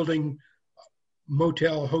in building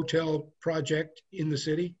motel, hotel project in the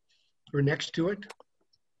city or next to it?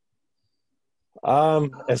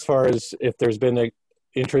 As far as if there's been an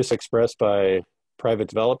interest expressed by private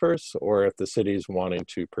developers, or if the city's wanting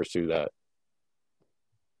to pursue that?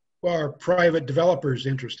 Well, are private developers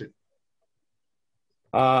interested?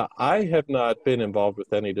 I have not been involved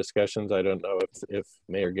with any discussions. I don't know if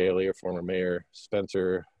Mayor Gailey or former Mayor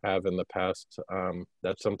Spencer have in the past.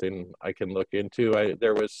 That's something I can look into.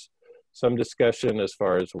 There was some discussion as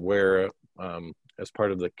far as where, as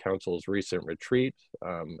part of the council's recent retreat,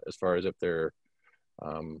 as far as if there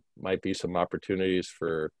might be some opportunities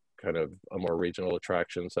for kind of a more regional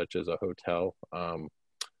attraction, such as a hotel.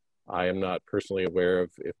 I am not personally aware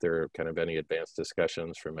of if there are kind of any advanced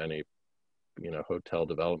discussions from any, you know, hotel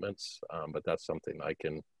developments, but that's something I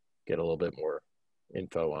can get a little bit more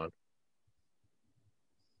info on.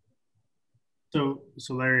 So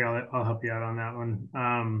Larry, I'll help you out on that one.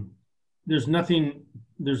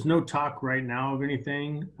 There's no talk right now of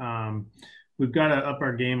anything. We've got to up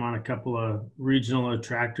our game on a couple of regional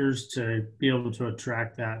attractors to be able to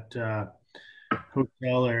attract that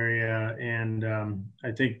hotel area, and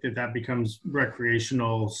I think that becomes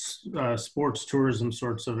recreational sports tourism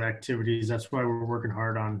sorts of activities. That's why we're working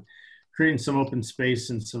hard on creating some open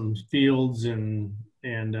space and some fields and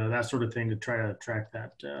that sort of thing to try to attract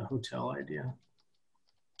that hotel idea.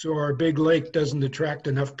 So our big lake doesn't attract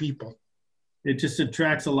enough people. It just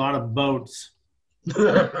attracts a lot of boats.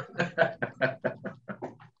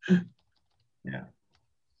 Yeah.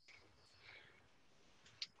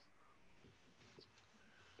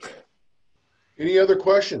 Any other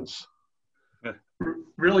questions?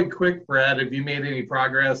 Really quick, Brad, have you made any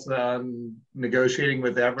progress on negotiating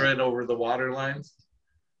with Everett over the water lines?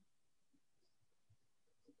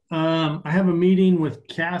 I have a meeting with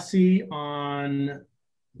Cassie on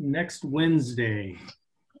next Wednesday,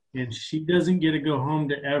 and she doesn't get to go home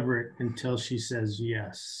to Everett until she says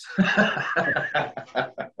yes.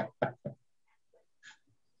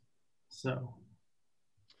 So.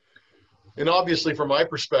 And obviously, from my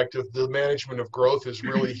perspective, the management of growth is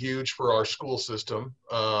really huge for our school system.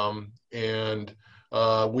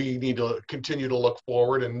 We need to continue to look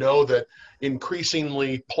forward and know that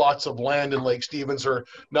increasingly plots of land in Lake Stevens are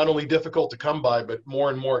not only difficult to come by, but more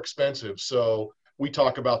and more expensive. So we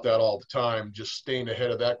talk about that all the time, just staying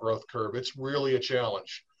ahead of that growth curve. It's really a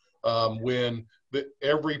challenge when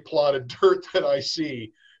every plot of dirt that I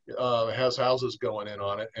see has houses going in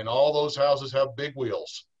on it, and all those houses have big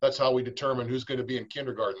wheels. That's how we determine who's going to be in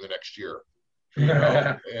kindergarten the next year. You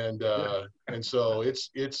know? and so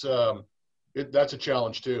that's a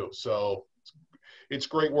challenge too. So it's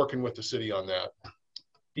great working with the city on that.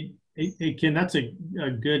 Hey Ken, that's a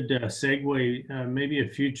good segue. Maybe a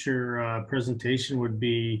future presentation would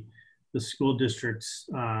be the school district's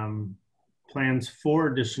plans for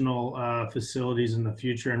additional facilities in the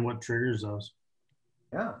future and what triggers those.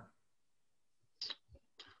 Yeah.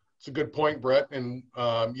 It's a good point, Brett. And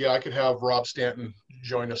yeah, I could have Rob Stanton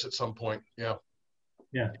join us at some point. Yeah.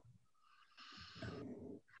 Yeah.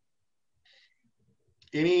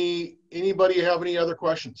 Anybody have any other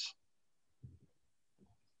questions?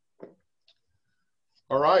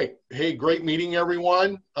 All right. Hey, great meeting,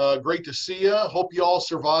 everyone. Great to see you. Hope you all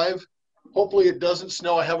survive. Hopefully it doesn't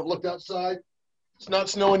snow. I haven't looked outside. It's not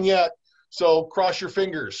snowing yet. So cross your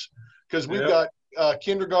fingers, because we've got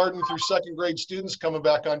kindergarten through second grade students coming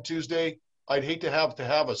back on Tuesday. I'd hate to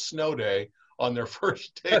have a snow day on their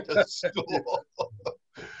first day of school.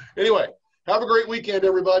 Anyway, have a great weekend,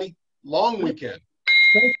 everybody. Long weekend.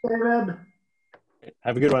 Thanks, David.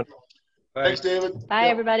 Have a good one. Thanks, David. Bye,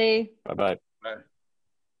 everybody. Bye-bye. Bye.